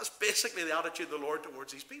 That's basically the attitude of the Lord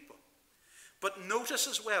towards these people. But notice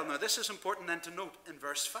as well, now this is important then to note in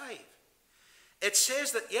verse 5. It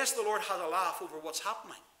says that, yes, the Lord has a laugh over what's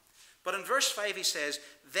happening. But in verse 5 he says,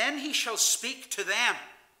 then he shall speak to them.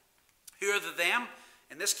 Who are the them?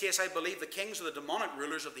 In this case, I believe the kings are the demonic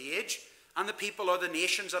rulers of the age, and the people are the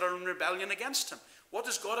nations that are in rebellion against him. What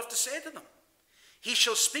does God have to say to them? He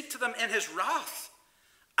shall speak to them in his wrath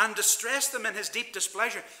and distress them in his deep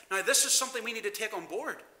displeasure. Now, this is something we need to take on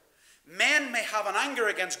board. Men may have an anger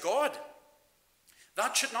against God.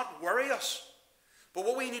 That should not worry us. But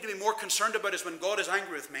what we need to be more concerned about is when God is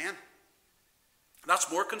angry with men.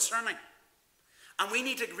 That's more concerning. And we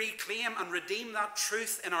need to reclaim and redeem that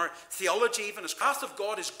truth in our theology, even as the wrath of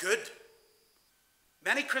God is good.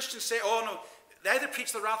 Many Christians say, oh no, they either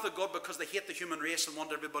preach the wrath of God because they hate the human race and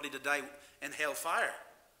want everybody to die in hellfire,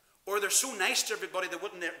 or they're so nice to everybody they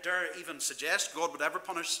wouldn't dare even suggest God would ever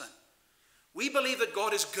punish sin. We believe that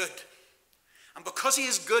God is good. And because he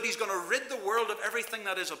is good, he's going to rid the world of everything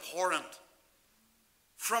that is abhorrent.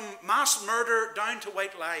 From mass murder down to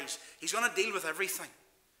white lies, he's going to deal with everything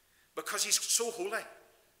because he's so holy.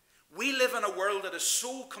 We live in a world that is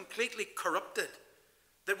so completely corrupted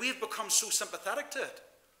that we've become so sympathetic to it.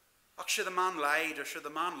 Oh, sure, the man lied, or sure, the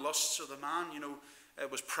man lusts, or the man,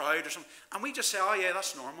 was proud or something. And we just say, oh yeah,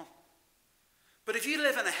 that's normal. But if you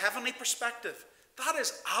live in a heavenly perspective, that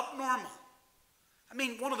is abnormal. I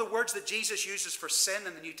mean, one of the words that Jesus uses for sin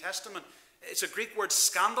in the New Testament, it's a Greek word,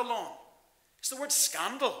 scandalon. It's the word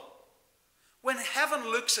scandal. When heaven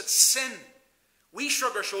looks at sin, we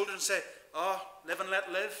shrug our shoulders and say, oh, live and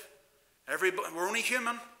let live. We're only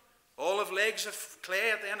human. All have legs of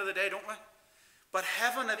clay at the end of the day, don't we? But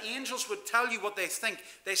heaven, if angels would tell you what they think,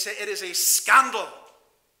 they say it is a scandal.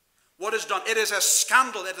 What is done? It is a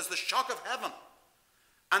scandal. It is the shock of heaven.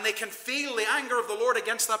 And they can feel the anger of the Lord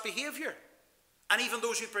against that behavior. And even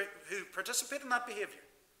those who participate in that behavior.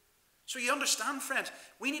 So you understand, friends,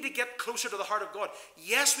 we need to get closer to the heart of God.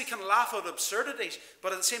 Yes, we can laugh at absurdities,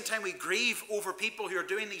 but at the same time we grieve over people who are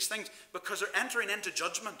doing these things because they're entering into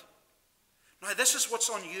judgment. Now, this is what's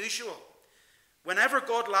unusual. Whenever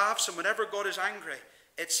God laughs and whenever God is angry,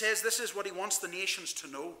 it says this is what he wants the nations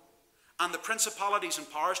to know, and the principalities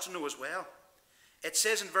and powers to know as well. It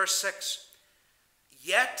says in verse 6,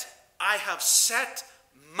 yet I have set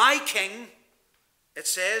my king, it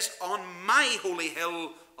says, on my holy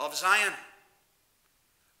hill of Zion.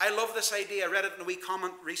 I love this idea. I read it in a wee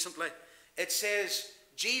comment recently. It says,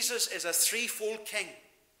 Jesus is a threefold king.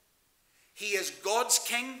 He is God's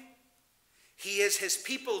king, he is his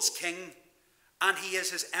people's king, and he is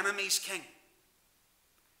his enemies' king.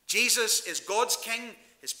 Jesus is God's king,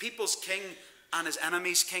 his people's king, and his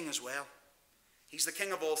enemies' king as well. He's the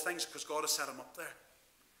king of all things because God has set him up there.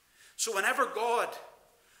 So whenever God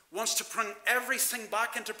wants to bring everything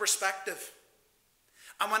back into perspective,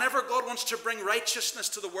 and whenever God wants to bring righteousness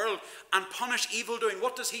to the world and punish evildoing,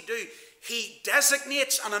 what does he do? He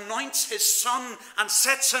designates and anoints his Son and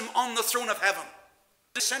sets him on the throne of heaven.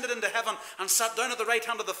 He descended into heaven and sat down at the right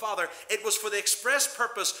hand of the Father. It was for the express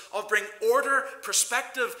purpose of bringing order,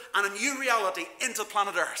 perspective, and a new reality into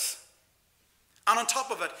planet Earth. And on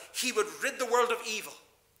top of it, he would rid the world of evil.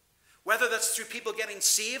 Whether that's through people getting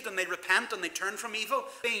saved and they repent and they turn from evil,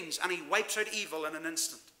 and he wipes out evil in an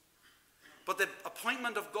instant. But the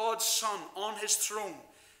appointment of God's Son on his throne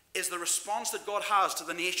is the response that God has to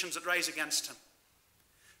the nations that rise against him.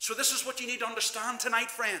 So this is what you need to understand tonight,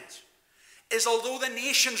 friends, is although the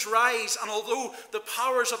nations rise and although the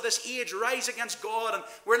powers of this age rise against God, and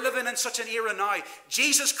we're living in such an era now,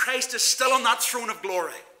 Jesus Christ is still on that throne of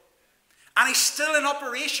glory. And he's still in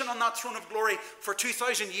operation on that throne of glory for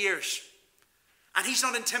 2,000 years. And he's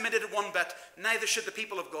not intimidated one bit. Neither should the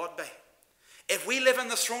people of God be. If we live in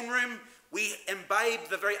the throne room, we imbibe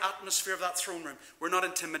the very atmosphere of that throne room. We're not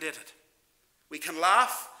intimidated. We can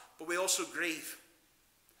laugh, but we also grieve.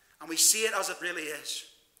 And we see it as it really is.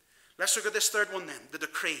 Let's look at this third one then, the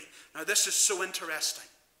decree. Now this is so interesting.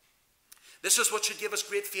 This is what should give us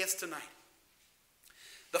great faith tonight.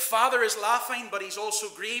 The Father is laughing, but he's also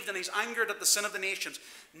grieved and he's angered at the sin of the nations.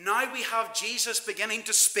 Now we have Jesus beginning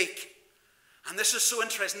to speak. And this is so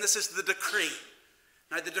interesting. This is the decree.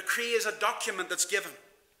 Now the decree is a document that's given.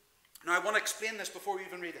 Now I want to explain this before we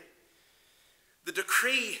even read it. The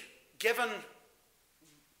decree given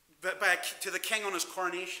to the king on his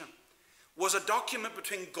coronation was a document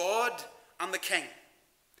between God and the king.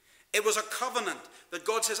 It was a covenant that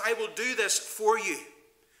God says, I will do this for you,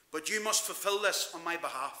 but you must fulfill this on my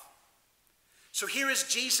behalf. So here is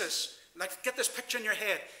Jesus. Like, get this picture in your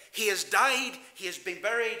head. He has died, he has been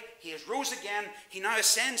buried, he has rose again, he now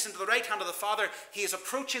ascends into the right hand of the Father, he is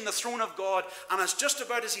approaching the throne of God, and as just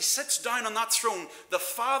about as he sits down on that throne, the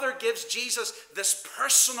Father gives Jesus this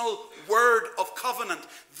personal word of covenant,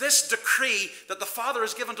 this decree that the Father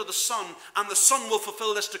has given to the Son, and the Son will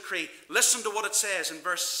fulfill this decree. Listen to what it says in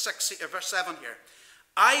verse 7 here.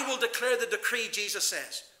 I will declare the decree, Jesus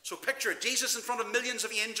says. So picture it, Jesus in front of millions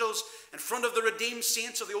of angels, in front of the redeemed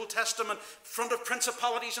saints of the Old Testament, in front of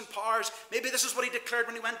principalities and powers. Maybe this is what he declared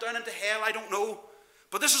when he went down into hell, I don't know.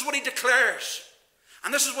 But this is what he declares.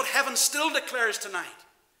 And this is what heaven still declares tonight.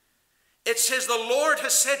 It says, the Lord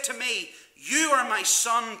has said to me, you are my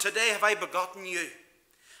son, today have I begotten you.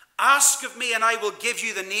 Ask of me, and I will give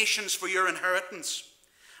you the nations for your inheritance,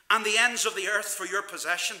 and the ends of the earth for your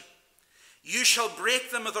possession. You shall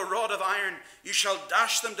break them with a rod of iron. You shall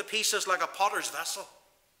dash them to pieces like a potter's vessel.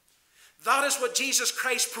 That is what Jesus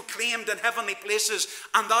Christ proclaimed in heavenly places,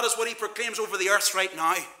 and that is what he proclaims over the earth right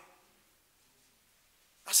now.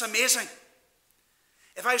 That's amazing.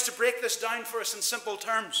 If I was to break this down for us in simple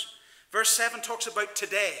terms, verse 7 talks about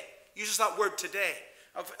today, uses that word today.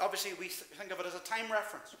 Obviously, we think of it as a time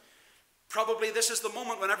reference. Probably this is the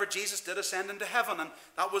moment whenever Jesus did ascend into heaven, and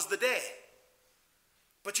that was the day.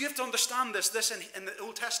 But you have to understand this in the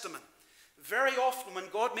Old Testament. Very often when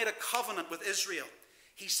God made a covenant with Israel,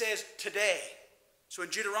 he says, today. So in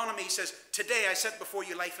Deuteronomy he says, today I set before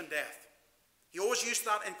you life and death. He always used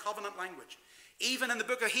that in covenant language. Even in the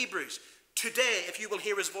book of Hebrews, today if you will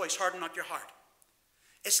hear his voice, harden not your heart.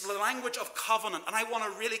 It's the language of covenant, and I want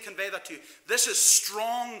to really convey that to you. This is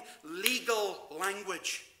strong legal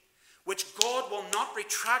language, which God will not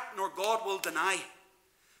retract nor God will deny.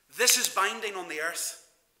 This is binding on the earth.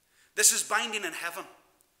 This is binding in heaven.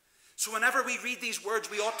 So whenever we read these words,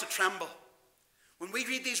 we ought to tremble. When we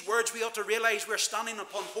read these words, we ought to realize we're standing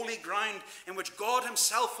upon holy ground in which God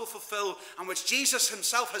himself will fulfill, and which Jesus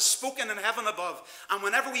himself has spoken in heaven above. And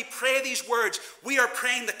whenever we pray these words, we are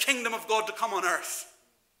praying the kingdom of God to come on earth.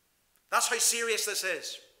 That's how serious this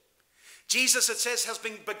is. Jesus, it says, has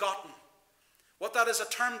been begotten. What that is a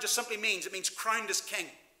term just simply means, it means crowned as king.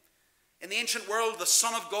 In the ancient world, the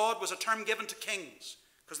Son of God was a term given to kings,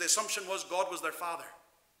 because the assumption was God was their father.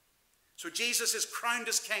 So Jesus is crowned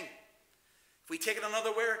as king. If we take it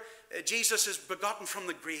another way, Jesus is begotten from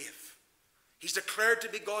the grave. He's declared to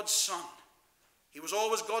be God's son. He was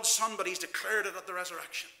always God's son, but he's declared it at the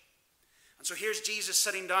resurrection. And so here's Jesus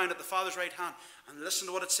sitting down at the Father's right hand. And listen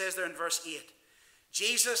to what it says there in verse 8.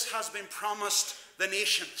 Jesus has been promised the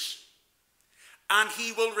nations, and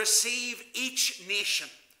he will receive each nation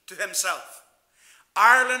to himself.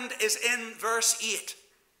 Ireland is in verse 8.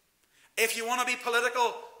 If you want to be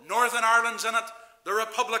political, Northern Ireland's in it. The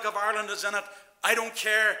Republic of Ireland is in it. I don't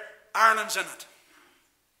care. Ireland's in it.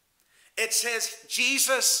 It says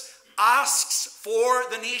Jesus asks for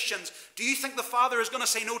the nations. Do you think the Father is going to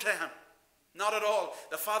say no to him? Not at all.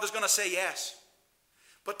 The Father's going to say yes.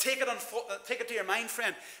 But take it to your mind,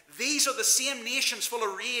 friend. These are the same nations full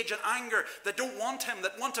of rage and anger that don't want him,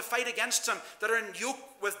 that want to fight against him, that are in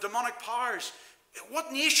yoke with demonic powers.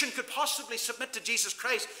 What nation could possibly submit to Jesus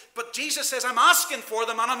Christ? But Jesus says, I'm asking for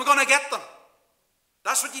them and I'm going to get them.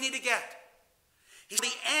 That's what you need to get. He's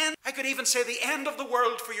the end, I could even say the end of the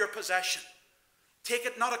world for your possession. Take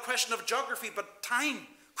it not a question of geography, but time,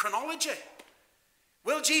 chronology.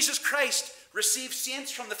 Will Jesus Christ receive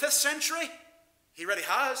saints from the 5th century? He already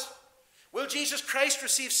has. Will Jesus Christ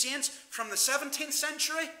receive saints from the 17th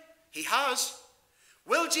century? He has.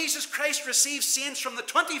 Will Jesus Christ receive saints from the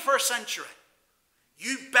 21st century?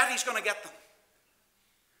 You bet he's going to get them.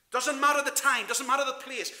 Doesn't matter the time, doesn't matter the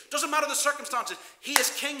place, doesn't matter the circumstances. He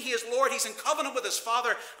is king, he is Lord, he's in covenant with his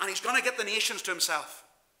Father, and he's going to get the nations to himself.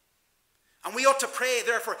 And we ought to pray,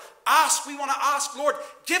 therefore, we want to ask, Lord,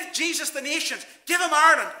 give Jesus the nations, give him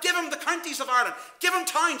Ireland, give him the counties of Ireland, give him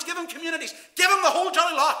towns, give him communities, give him the whole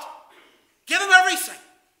jolly lot. Give him everything.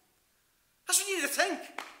 That's what you need to think.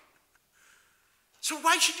 So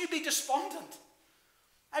why should you be despondent?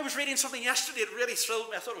 I was reading something yesterday, it really thrilled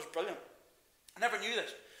me, I thought it was brilliant. I never knew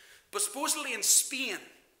this. But supposedly in Spain,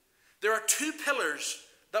 there are 2 pillars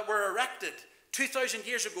that were erected 2,000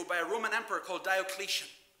 years ago by a Roman emperor called Diocletian.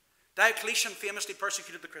 Diocletian famously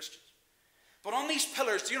persecuted the Christians. But on these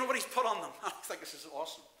pillars, do you know what he's put on them? I think this is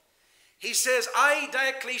awesome. He says, I,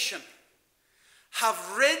 Diocletian,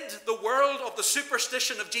 have rid the world of the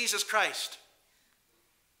superstition of Jesus Christ.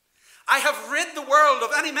 I have rid the world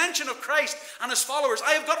of any mention of Christ and his followers.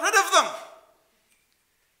 I have got rid of them.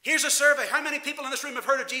 Here's a survey. How many people in this room have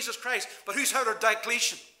heard of Jesus Christ, but who's heard of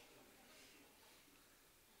Diocletian?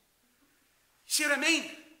 See what I mean?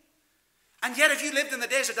 And yet if you lived in the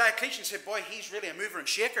days of Diocletian, you'd say, boy, he's really a mover and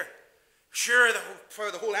shaker. Sure, for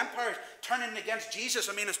the whole empire turning against Jesus,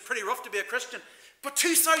 I mean, it's pretty rough to be a Christian. But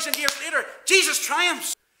 2,000 years later, Jesus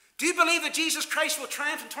triumphs. Do you believe that Jesus Christ will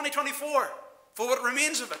triumph in 2024 for what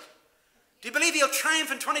remains of it? Do you believe he'll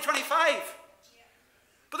triumph in 2025?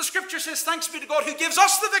 But the scripture says, thanks be to God who gives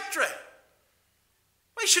us the victory.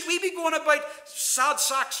 Why should we be going about sad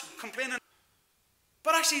sacks complaining?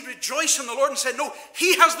 But actually rejoice in the Lord and say, no,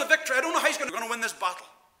 he has the victory. I don't know how he's going to win this battle.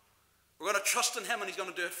 We're going to trust in him and he's going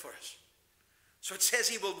to do it for us. So it says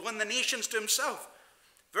he will win the nations to himself.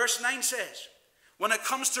 Verse 9 says, when it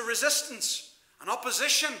comes to resistance and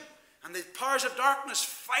opposition, and the powers of darkness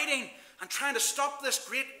fighting and trying to stop this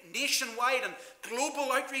great nationwide and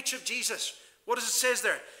global outreach of Jesus. What does it say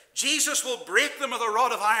there? Jesus will break them with a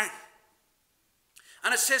rod of iron.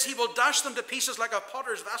 And it says he will dash them to pieces like a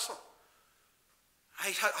potter's vessel.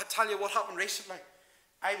 I tell you what happened recently.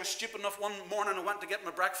 I was stupid enough one morning, I went to get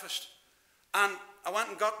my breakfast. And I went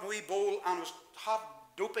and got my wee bowl, and it was half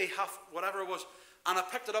dopey, half whatever it was. And I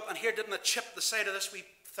picked it up, and here didn't it chip the side of this wee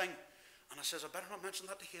thing. And I says, I better not mention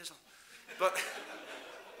that to Hazel. But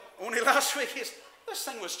only last week, this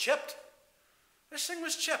thing was chipped. This thing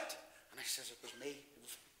was chipped. And I says, it was me.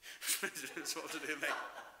 It's all to do with me.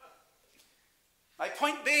 My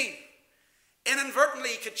point being,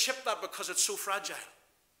 inadvertently you could chip that because it's so fragile.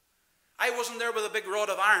 I wasn't there with a big rod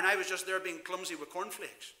of iron. I was just there being clumsy with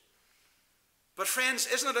cornflakes. But friends,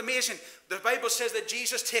 isn't it amazing? The Bible says that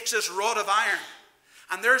Jesus takes this rod of iron,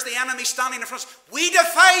 and there's the enemy standing in front of us. We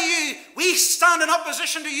defy you. We stand in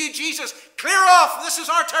opposition to you, Jesus. Clear off. This is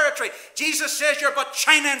our territory. Jesus says, you're but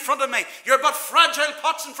china in front of me. You're but fragile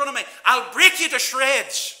pots in front of me. I'll break you to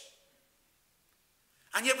shreds.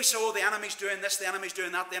 And yet we say, oh, the enemy's doing this, the enemy's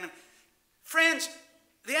doing that. Friends,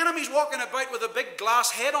 the enemy's walking about with a big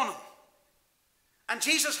glass head on him. And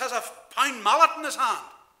Jesus has a pound mallet in his hand.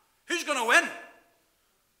 Who's going to win?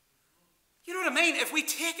 You know what I mean? If we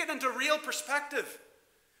take it into real perspective,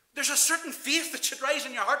 there's a certain faith that should rise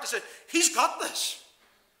in your heart to say, he's got this.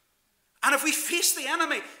 And if we face the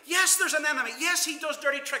enemy, yes, there's an enemy. Yes, he does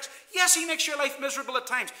dirty tricks. Yes, he makes your life miserable at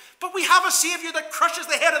times. But we have a Savior that crushes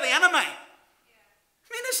the head of the enemy.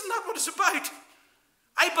 I mean, isn't that what it's about?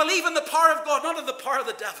 I believe in the power of God, not in the power of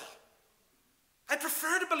the devil. I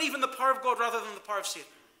prefer to believe in the power of God rather than the power of Satan.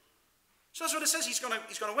 So that's what it says. He's going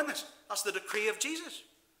to win this. That's the decree of Jesus.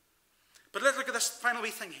 But let's look at this final wee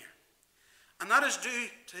thing here. And that is due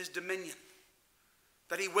to his dominion.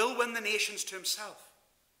 That he will win the nations to himself.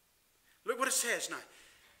 Look what it says now.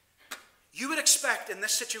 You would expect in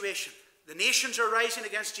this situation, the nations are rising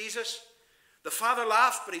against Jesus. The Father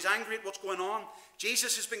laughs, but he's angry at what's going on.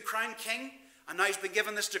 Jesus has been crowned king, and now he's been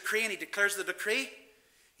given this decree, and he declares the decree.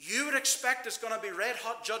 You would expect it's going to be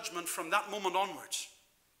red-hot judgment from that moment onwards.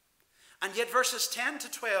 And yet verses 10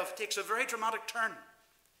 to 12 takes a very dramatic turn.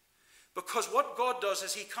 Because what God does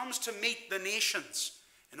is he comes to meet the nations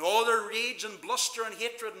in all their rage and bluster and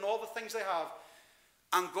hatred and all the things they have.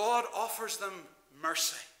 And God offers them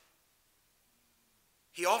mercy.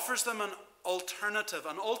 He offers them an alternative,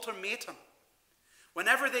 an ultimatum.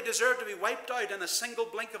 Whenever they deserve to be wiped out in a single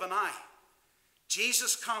blink of an eye,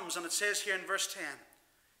 Jesus comes, and it says here in verse 10,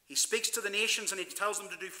 he speaks to the nations and he tells them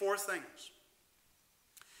to do 4 things.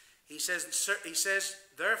 He says,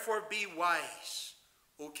 therefore be wise,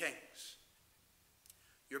 O kings.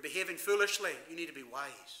 You're behaving foolishly, you need to be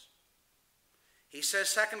wise. He says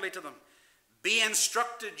secondly to them, be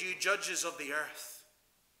instructed, you judges of the earth.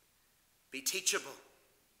 Be teachable.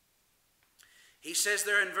 He says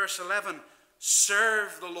there in verse 11,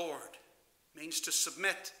 serve the Lord. Means to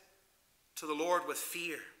submit to the Lord with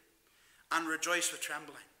fear and rejoice with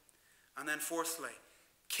trembling. And then fourthly,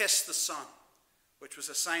 kiss the Son, which was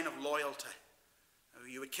a sign of loyalty.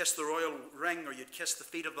 You would kiss the royal ring, or you'd kiss the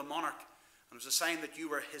feet of the monarch, and it was a sign that you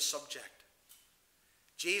were his subject.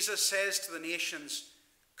 Jesus says to the nations,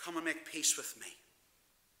 come and make peace with me.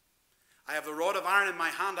 I have the rod of iron in my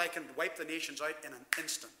hand. I can wipe the nations out in an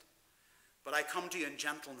instant. But I come to you in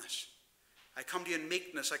gentleness. I come to you in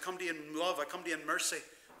meekness. I come to you in love. I come to you in mercy.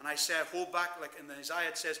 And I say, I hold back, like in Isaiah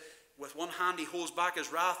it says, with one hand he holds back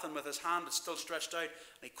his wrath, and with his hand it's still stretched out,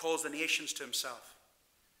 and he calls the nations to himself.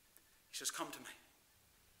 He says, come to me.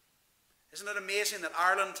 Isn't it amazing that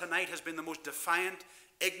Ireland tonight has been the most defiant,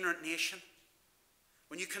 ignorant nation?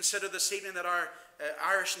 When you consider this evening that our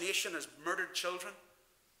Irish nation has murdered children,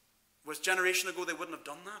 was a generation ago they wouldn't have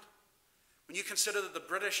done that. When you consider that the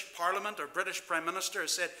British Parliament or British Prime Minister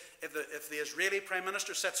has said, if the Israeli Prime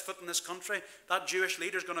Minister sets foot in this country, that Jewish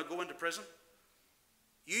leader is going to go into prison.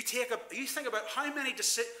 You think about how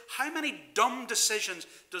many dumb decisions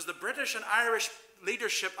does the British and Irish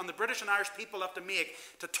leadership and the British and Irish people have to make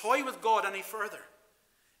to toy with God any further.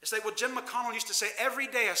 It's like what Jim McConnell used to say, every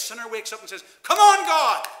day a sinner wakes up and says, come on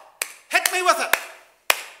God, hit me with it.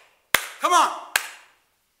 Come on.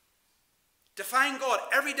 Defying God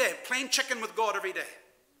every day, playing chicken with God every day.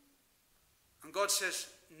 And God says,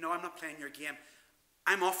 no, I'm not playing your game.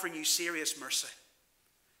 I'm offering you serious mercy,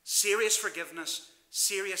 serious forgiveness,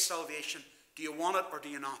 serious salvation. Do you want it or do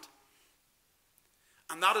you not?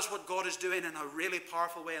 And that is what God is doing in a really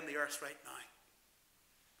powerful way on the earth right now.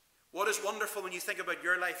 What is wonderful when you think about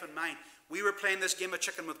your life and mine? We were playing this game of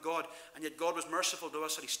chicken with God, and yet God was merciful to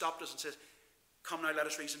us, and he stopped us and says, Come now, let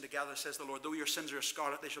us reason together, says the Lord. Though your sins are as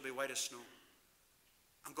scarlet, they shall be white as snow.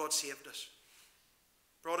 And God saved us.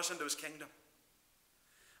 Brought us into his kingdom.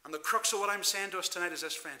 And the crux of what I'm saying to us tonight is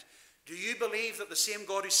this, friends. Do you believe that the same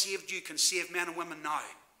God who saved you can save men and women now?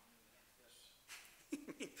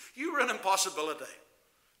 You were an impossibility.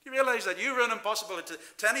 Do you realize that? You were an impossibility.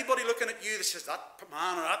 To anybody looking at you that says, that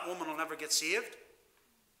man or that woman will never get saved.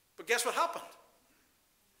 But guess what happened?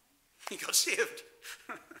 He got saved.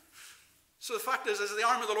 So the fact is the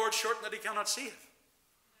arm of the Lord shortened that he cannot save.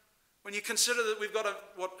 When you consider that we've got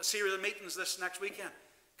a series of meetings this next weekend,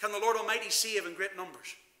 can the Lord Almighty save in great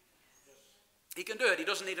numbers? He can do it. He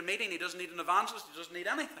doesn't need a meeting. He doesn't need an evangelist. He doesn't need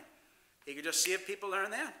anything. He can just save people there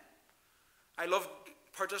and then. I loved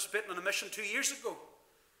participating in a mission 2 years ago.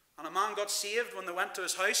 And a man got saved when they went to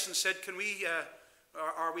his house and said, can we,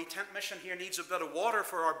 our wee tent mission here needs a bit of water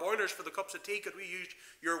for our boilers for the cups of tea. Could we use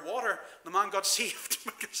your water? The man got saved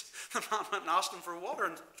because the man went and asked him for water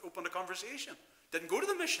and opened a conversation. Didn't go to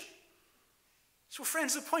the mission. So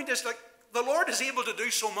friends, the point is, like, the Lord is able to do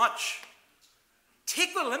so much.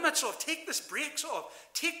 Take the limits off. Take this brakes off.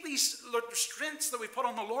 Take these restraints that we put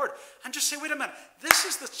on the Lord and just say, wait a minute. This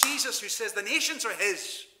is the Jesus who says the nations are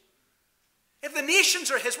his. If the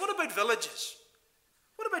nations are his, what about villages?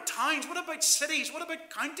 What about towns? What about cities? What about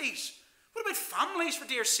counties? What about families, for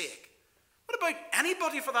dear sake? What about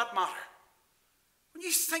anybody for that matter? When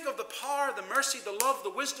you think of the power, the mercy, the love,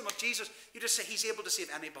 the wisdom of Jesus, you just say he's able to save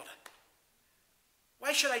anybody.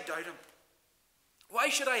 Why should I doubt him? Why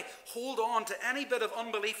should I hold on to any bit of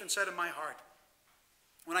unbelief inside of my heart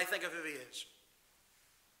when I think of who he is?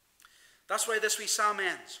 That's why this wee psalm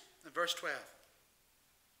ends in verse 12.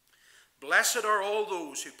 Blessed are all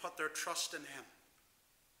those who put their trust in him.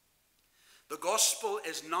 The gospel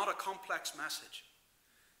is not a complex message.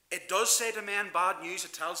 It does say to men bad news.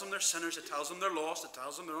 It tells them they're sinners. It tells them they're lost. It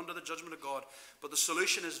tells them they're under the judgment of God. But the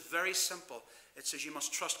solution is very simple. It says you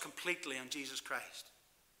must trust completely in Jesus Christ.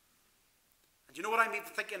 And you know what I've been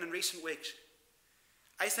thinking in recent weeks?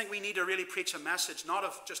 I think we need to really preach a message, not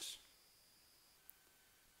of just...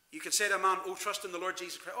 You could say to a man, oh, trust in the Lord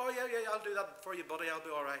Jesus Christ. Oh, yeah, I'll do that for you, buddy. I'll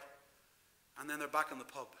be all right. And then they're back in the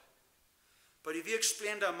pub. But if you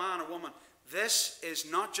explain to a man or woman, this is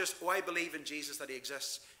not just, oh, I believe in Jesus, that he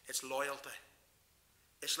exists. It's loyalty.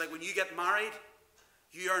 It's like when you get married,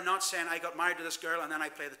 you are not saying, I got married to this girl and then I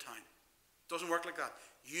play the town. It doesn't work like that.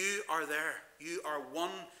 You are there. You are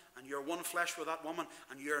one, and you're one flesh with that woman,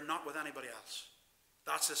 and you're not with anybody else.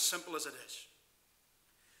 That's as simple as it is.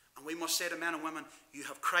 And we must say to men and women, you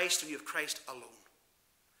have Christ and you have Christ alone.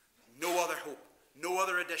 No other hope, no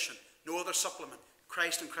other addition, no other supplement.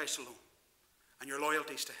 Christ and Christ alone. And your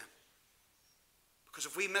loyalties to him. Because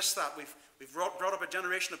if we miss that, we've brought up a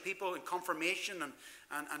generation of people in confirmation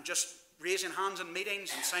and just raising hands in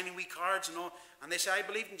meetings and signing wee cards and all. And they say, I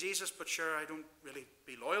believe in Jesus, but sure, I don't really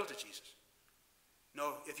be loyal to Jesus.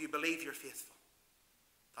 No, if you believe, you're faithful.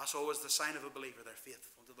 That's always the sign of a believer. They're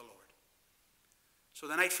faithful to the Lord. So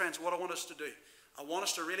tonight, friends, what I want us to do, I want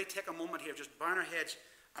us to really take a moment here, just burn our heads,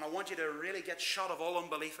 and I want you to really get shot of all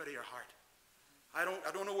unbelief out of your heart. I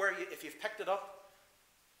don't know where if you've picked it up,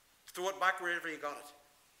 throw it back wherever you got it.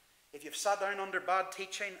 If you've sat down under bad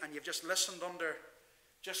teaching and you've just listened under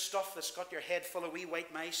just stuff that's got your head full of wee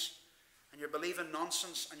white mice, and you're believing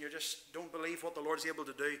nonsense and you just don't believe what the Lord's able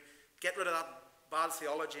to do, get rid of that bad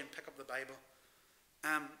theology and pick up the Bible.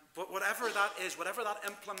 But whatever that is, whatever that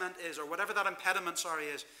implement is, or whatever that impediment,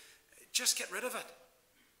 is, just get rid of it.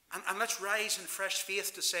 And let's rise in fresh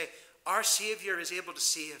faith to say, our Saviour is able to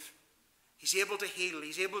save. He's able to heal.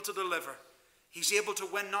 He's able to deliver. He's able to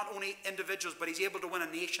win not only individuals, but he's able to win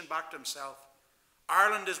a nation back to himself.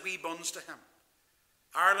 Ireland is wee buns to him.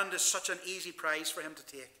 Ireland is such an easy prize for him to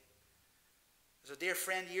take. There's a dear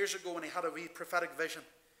friend years ago when he had a wee prophetic vision.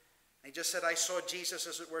 And he just said, I saw Jesus,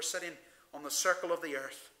 as it were, sitting on the circle of the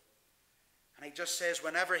earth. And he just says,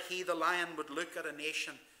 whenever he, the lion, would look at a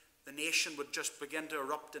nation, the nation would just begin to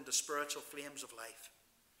erupt into spiritual flames of life.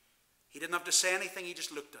 He didn't have to say anything, he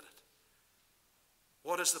just looked at it.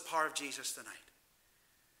 What is the power of Jesus tonight?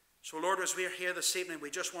 So Lord, as we're here this evening, we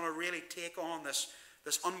just want to really take on this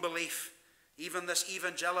unbelief, even this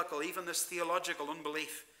evangelical, even this theological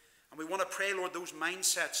unbelief. And we want to pray, Lord, those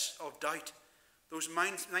mindsets of doubt, those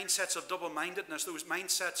mindsets of double-mindedness, those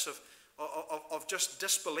mindsets of just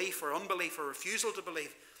disbelief or unbelief or refusal to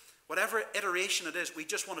believe. Whatever iteration it is, we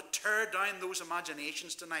just want to tear down those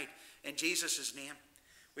imaginations tonight in Jesus' name.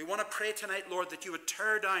 We want to pray tonight, Lord, that you would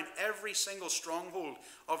tear down every single stronghold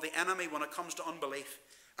of the enemy when it comes to unbelief.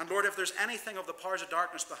 And Lord, if there's anything of the powers of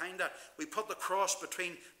darkness behind that, we put the cross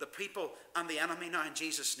between the people and the enemy now in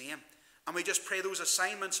Jesus' name. And we just pray those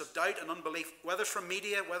assignments of doubt and unbelief, whether from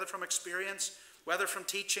media, whether from experience, whether from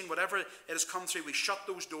teaching, whatever it has come through, we shut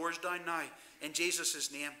those doors down now in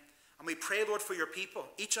Jesus' name. And we pray, Lord, for your people,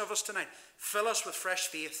 each of us tonight. Fill us with fresh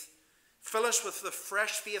faith. Fill us with the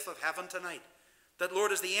fresh faith of heaven tonight. That,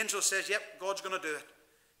 Lord, as the angel says, yep, God's going to do it.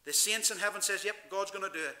 The saints in heaven says, yep, God's going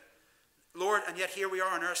to do it. Lord, and yet here we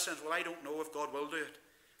are on earth saying, well, I don't know if God will do it.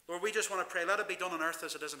 Lord, we just want to pray, let it be done on earth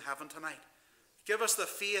as it is in heaven tonight. Give us the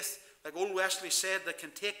faith, like old Wesley said, that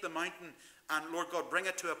can take the mountain and, Lord God, bring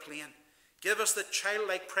it to a plain. Give us the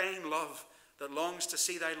childlike praying love that longs to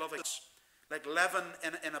see thy love, like leaven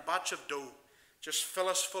in a batch of dough. Just fill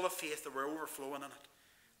us full of faith that we're overflowing in it.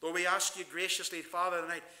 Lord, we ask you graciously, Father,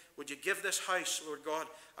 tonight, would you give this house, Lord God,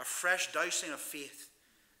 a fresh dousing of faith.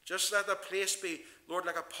 Just let the place be, Lord,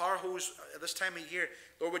 like a power hose at this time of year.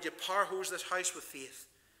 Lord, would you power hose this house with faith?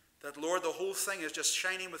 That, Lord, the whole thing is just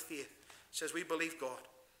shining with faith. It says we believe God.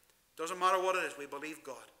 Doesn't matter what it is, we believe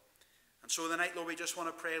God. And so tonight, Lord, we just want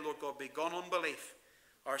to pray, Lord God, be gone unbelief.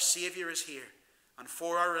 Our Saviour is here. And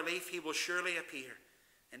for our relief, he will surely appear.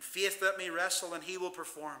 In faith let me wrestle, and he will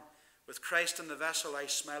perform. With Christ in the vessel, I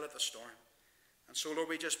smile at the storm. And so, Lord,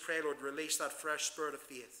 we just pray, Lord, release that fresh spirit of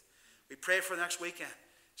faith. We pray for next weekend.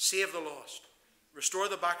 Save the lost. Restore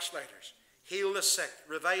the backsliders. Heal the sick.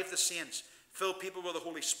 Revive the saints. Fill people with the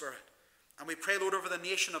Holy Spirit. And we pray, Lord, over the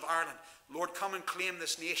nation of Ireland. Lord, come and claim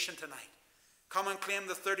this nation tonight. Come and claim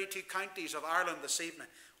the 32 counties of Ireland this evening.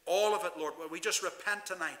 All of it, Lord. We just repent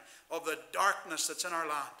tonight of the darkness that's in our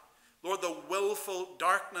land. Lord, the willful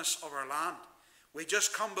darkness of our land. We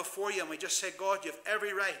just come before you and we just say, God, you have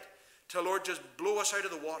every right to, Lord, just blow us out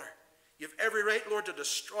of the water. You have every right, Lord, to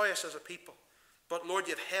destroy us as a people. But, Lord,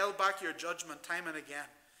 you've held back your judgment time and again.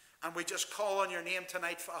 And we just call on your name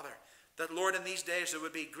tonight, Father, that, Lord, in these days there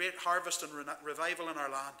would be great harvest and revival in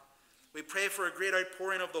our land. We pray for a great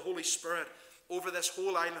outpouring of the Holy Spirit over this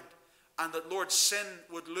whole island. And that, Lord, sin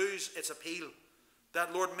would lose its appeal.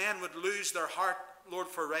 That, Lord, men would lose their heart, Lord,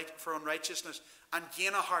 for unrighteousness and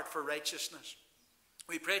gain a heart for righteousness.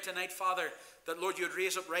 We pray tonight, Father, that, Lord, you would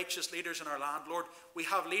raise up righteous leaders in our land. Lord, we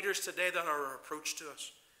have leaders today that are a reproach to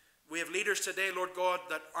us. We have leaders today, Lord God,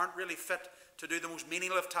 that aren't really fit to do the most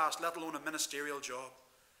meaningless task, let alone a ministerial job.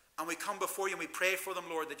 And we come before you and we pray for them,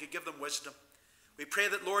 Lord, that you give them wisdom. We pray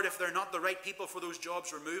that, Lord, if they're not the right people for those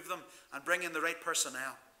jobs, remove them and bring in the right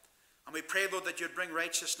personnel. And we pray, Lord, that you'd bring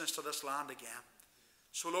righteousness to this land again.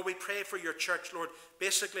 So, Lord, we pray for your church, Lord,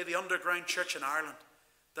 basically the underground church in Ireland,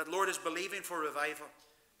 that, Lord, is believing for revival,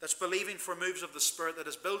 that's believing for moves of the Spirit, that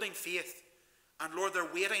is building faith. And, Lord, they're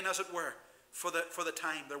waiting, as it were, for the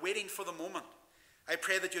time. They're waiting for the moment. I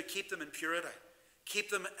pray that you'd keep them in purity. Keep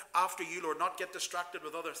them after you, Lord, not get distracted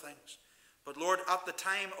with other things. But, Lord, at the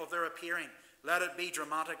time of their appearing, let it be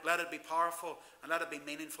dramatic, let it be powerful, and let it be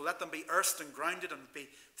meaningful. Let them be earthed and grounded and be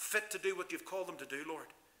fit to do what you've called them to do, Lord.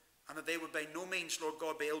 And that they would by no means, Lord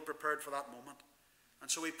God, be ill-prepared for that moment. And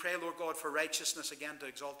so we pray, Lord God, for righteousness again to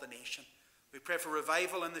exalt the nation. We pray for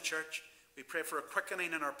revival in the church. We pray for a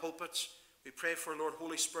quickening in our pulpits. We pray for, Lord,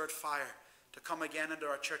 Holy Spirit fire to come again into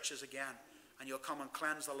our churches again. And you'll come and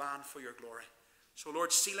cleanse the land for your glory. So,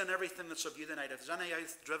 Lord, seal in everything that's of you tonight. If there's any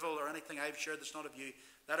drivel or anything I've shared that's not of you,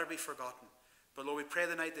 let it be forgotten. But, Lord, we pray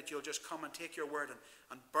tonight that you'll just come and take your word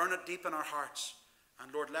and burn it deep in our hearts.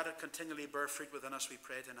 And, Lord, let it continually bear fruit within us, we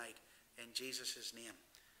pray tonight. In Jesus' name,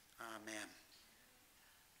 amen.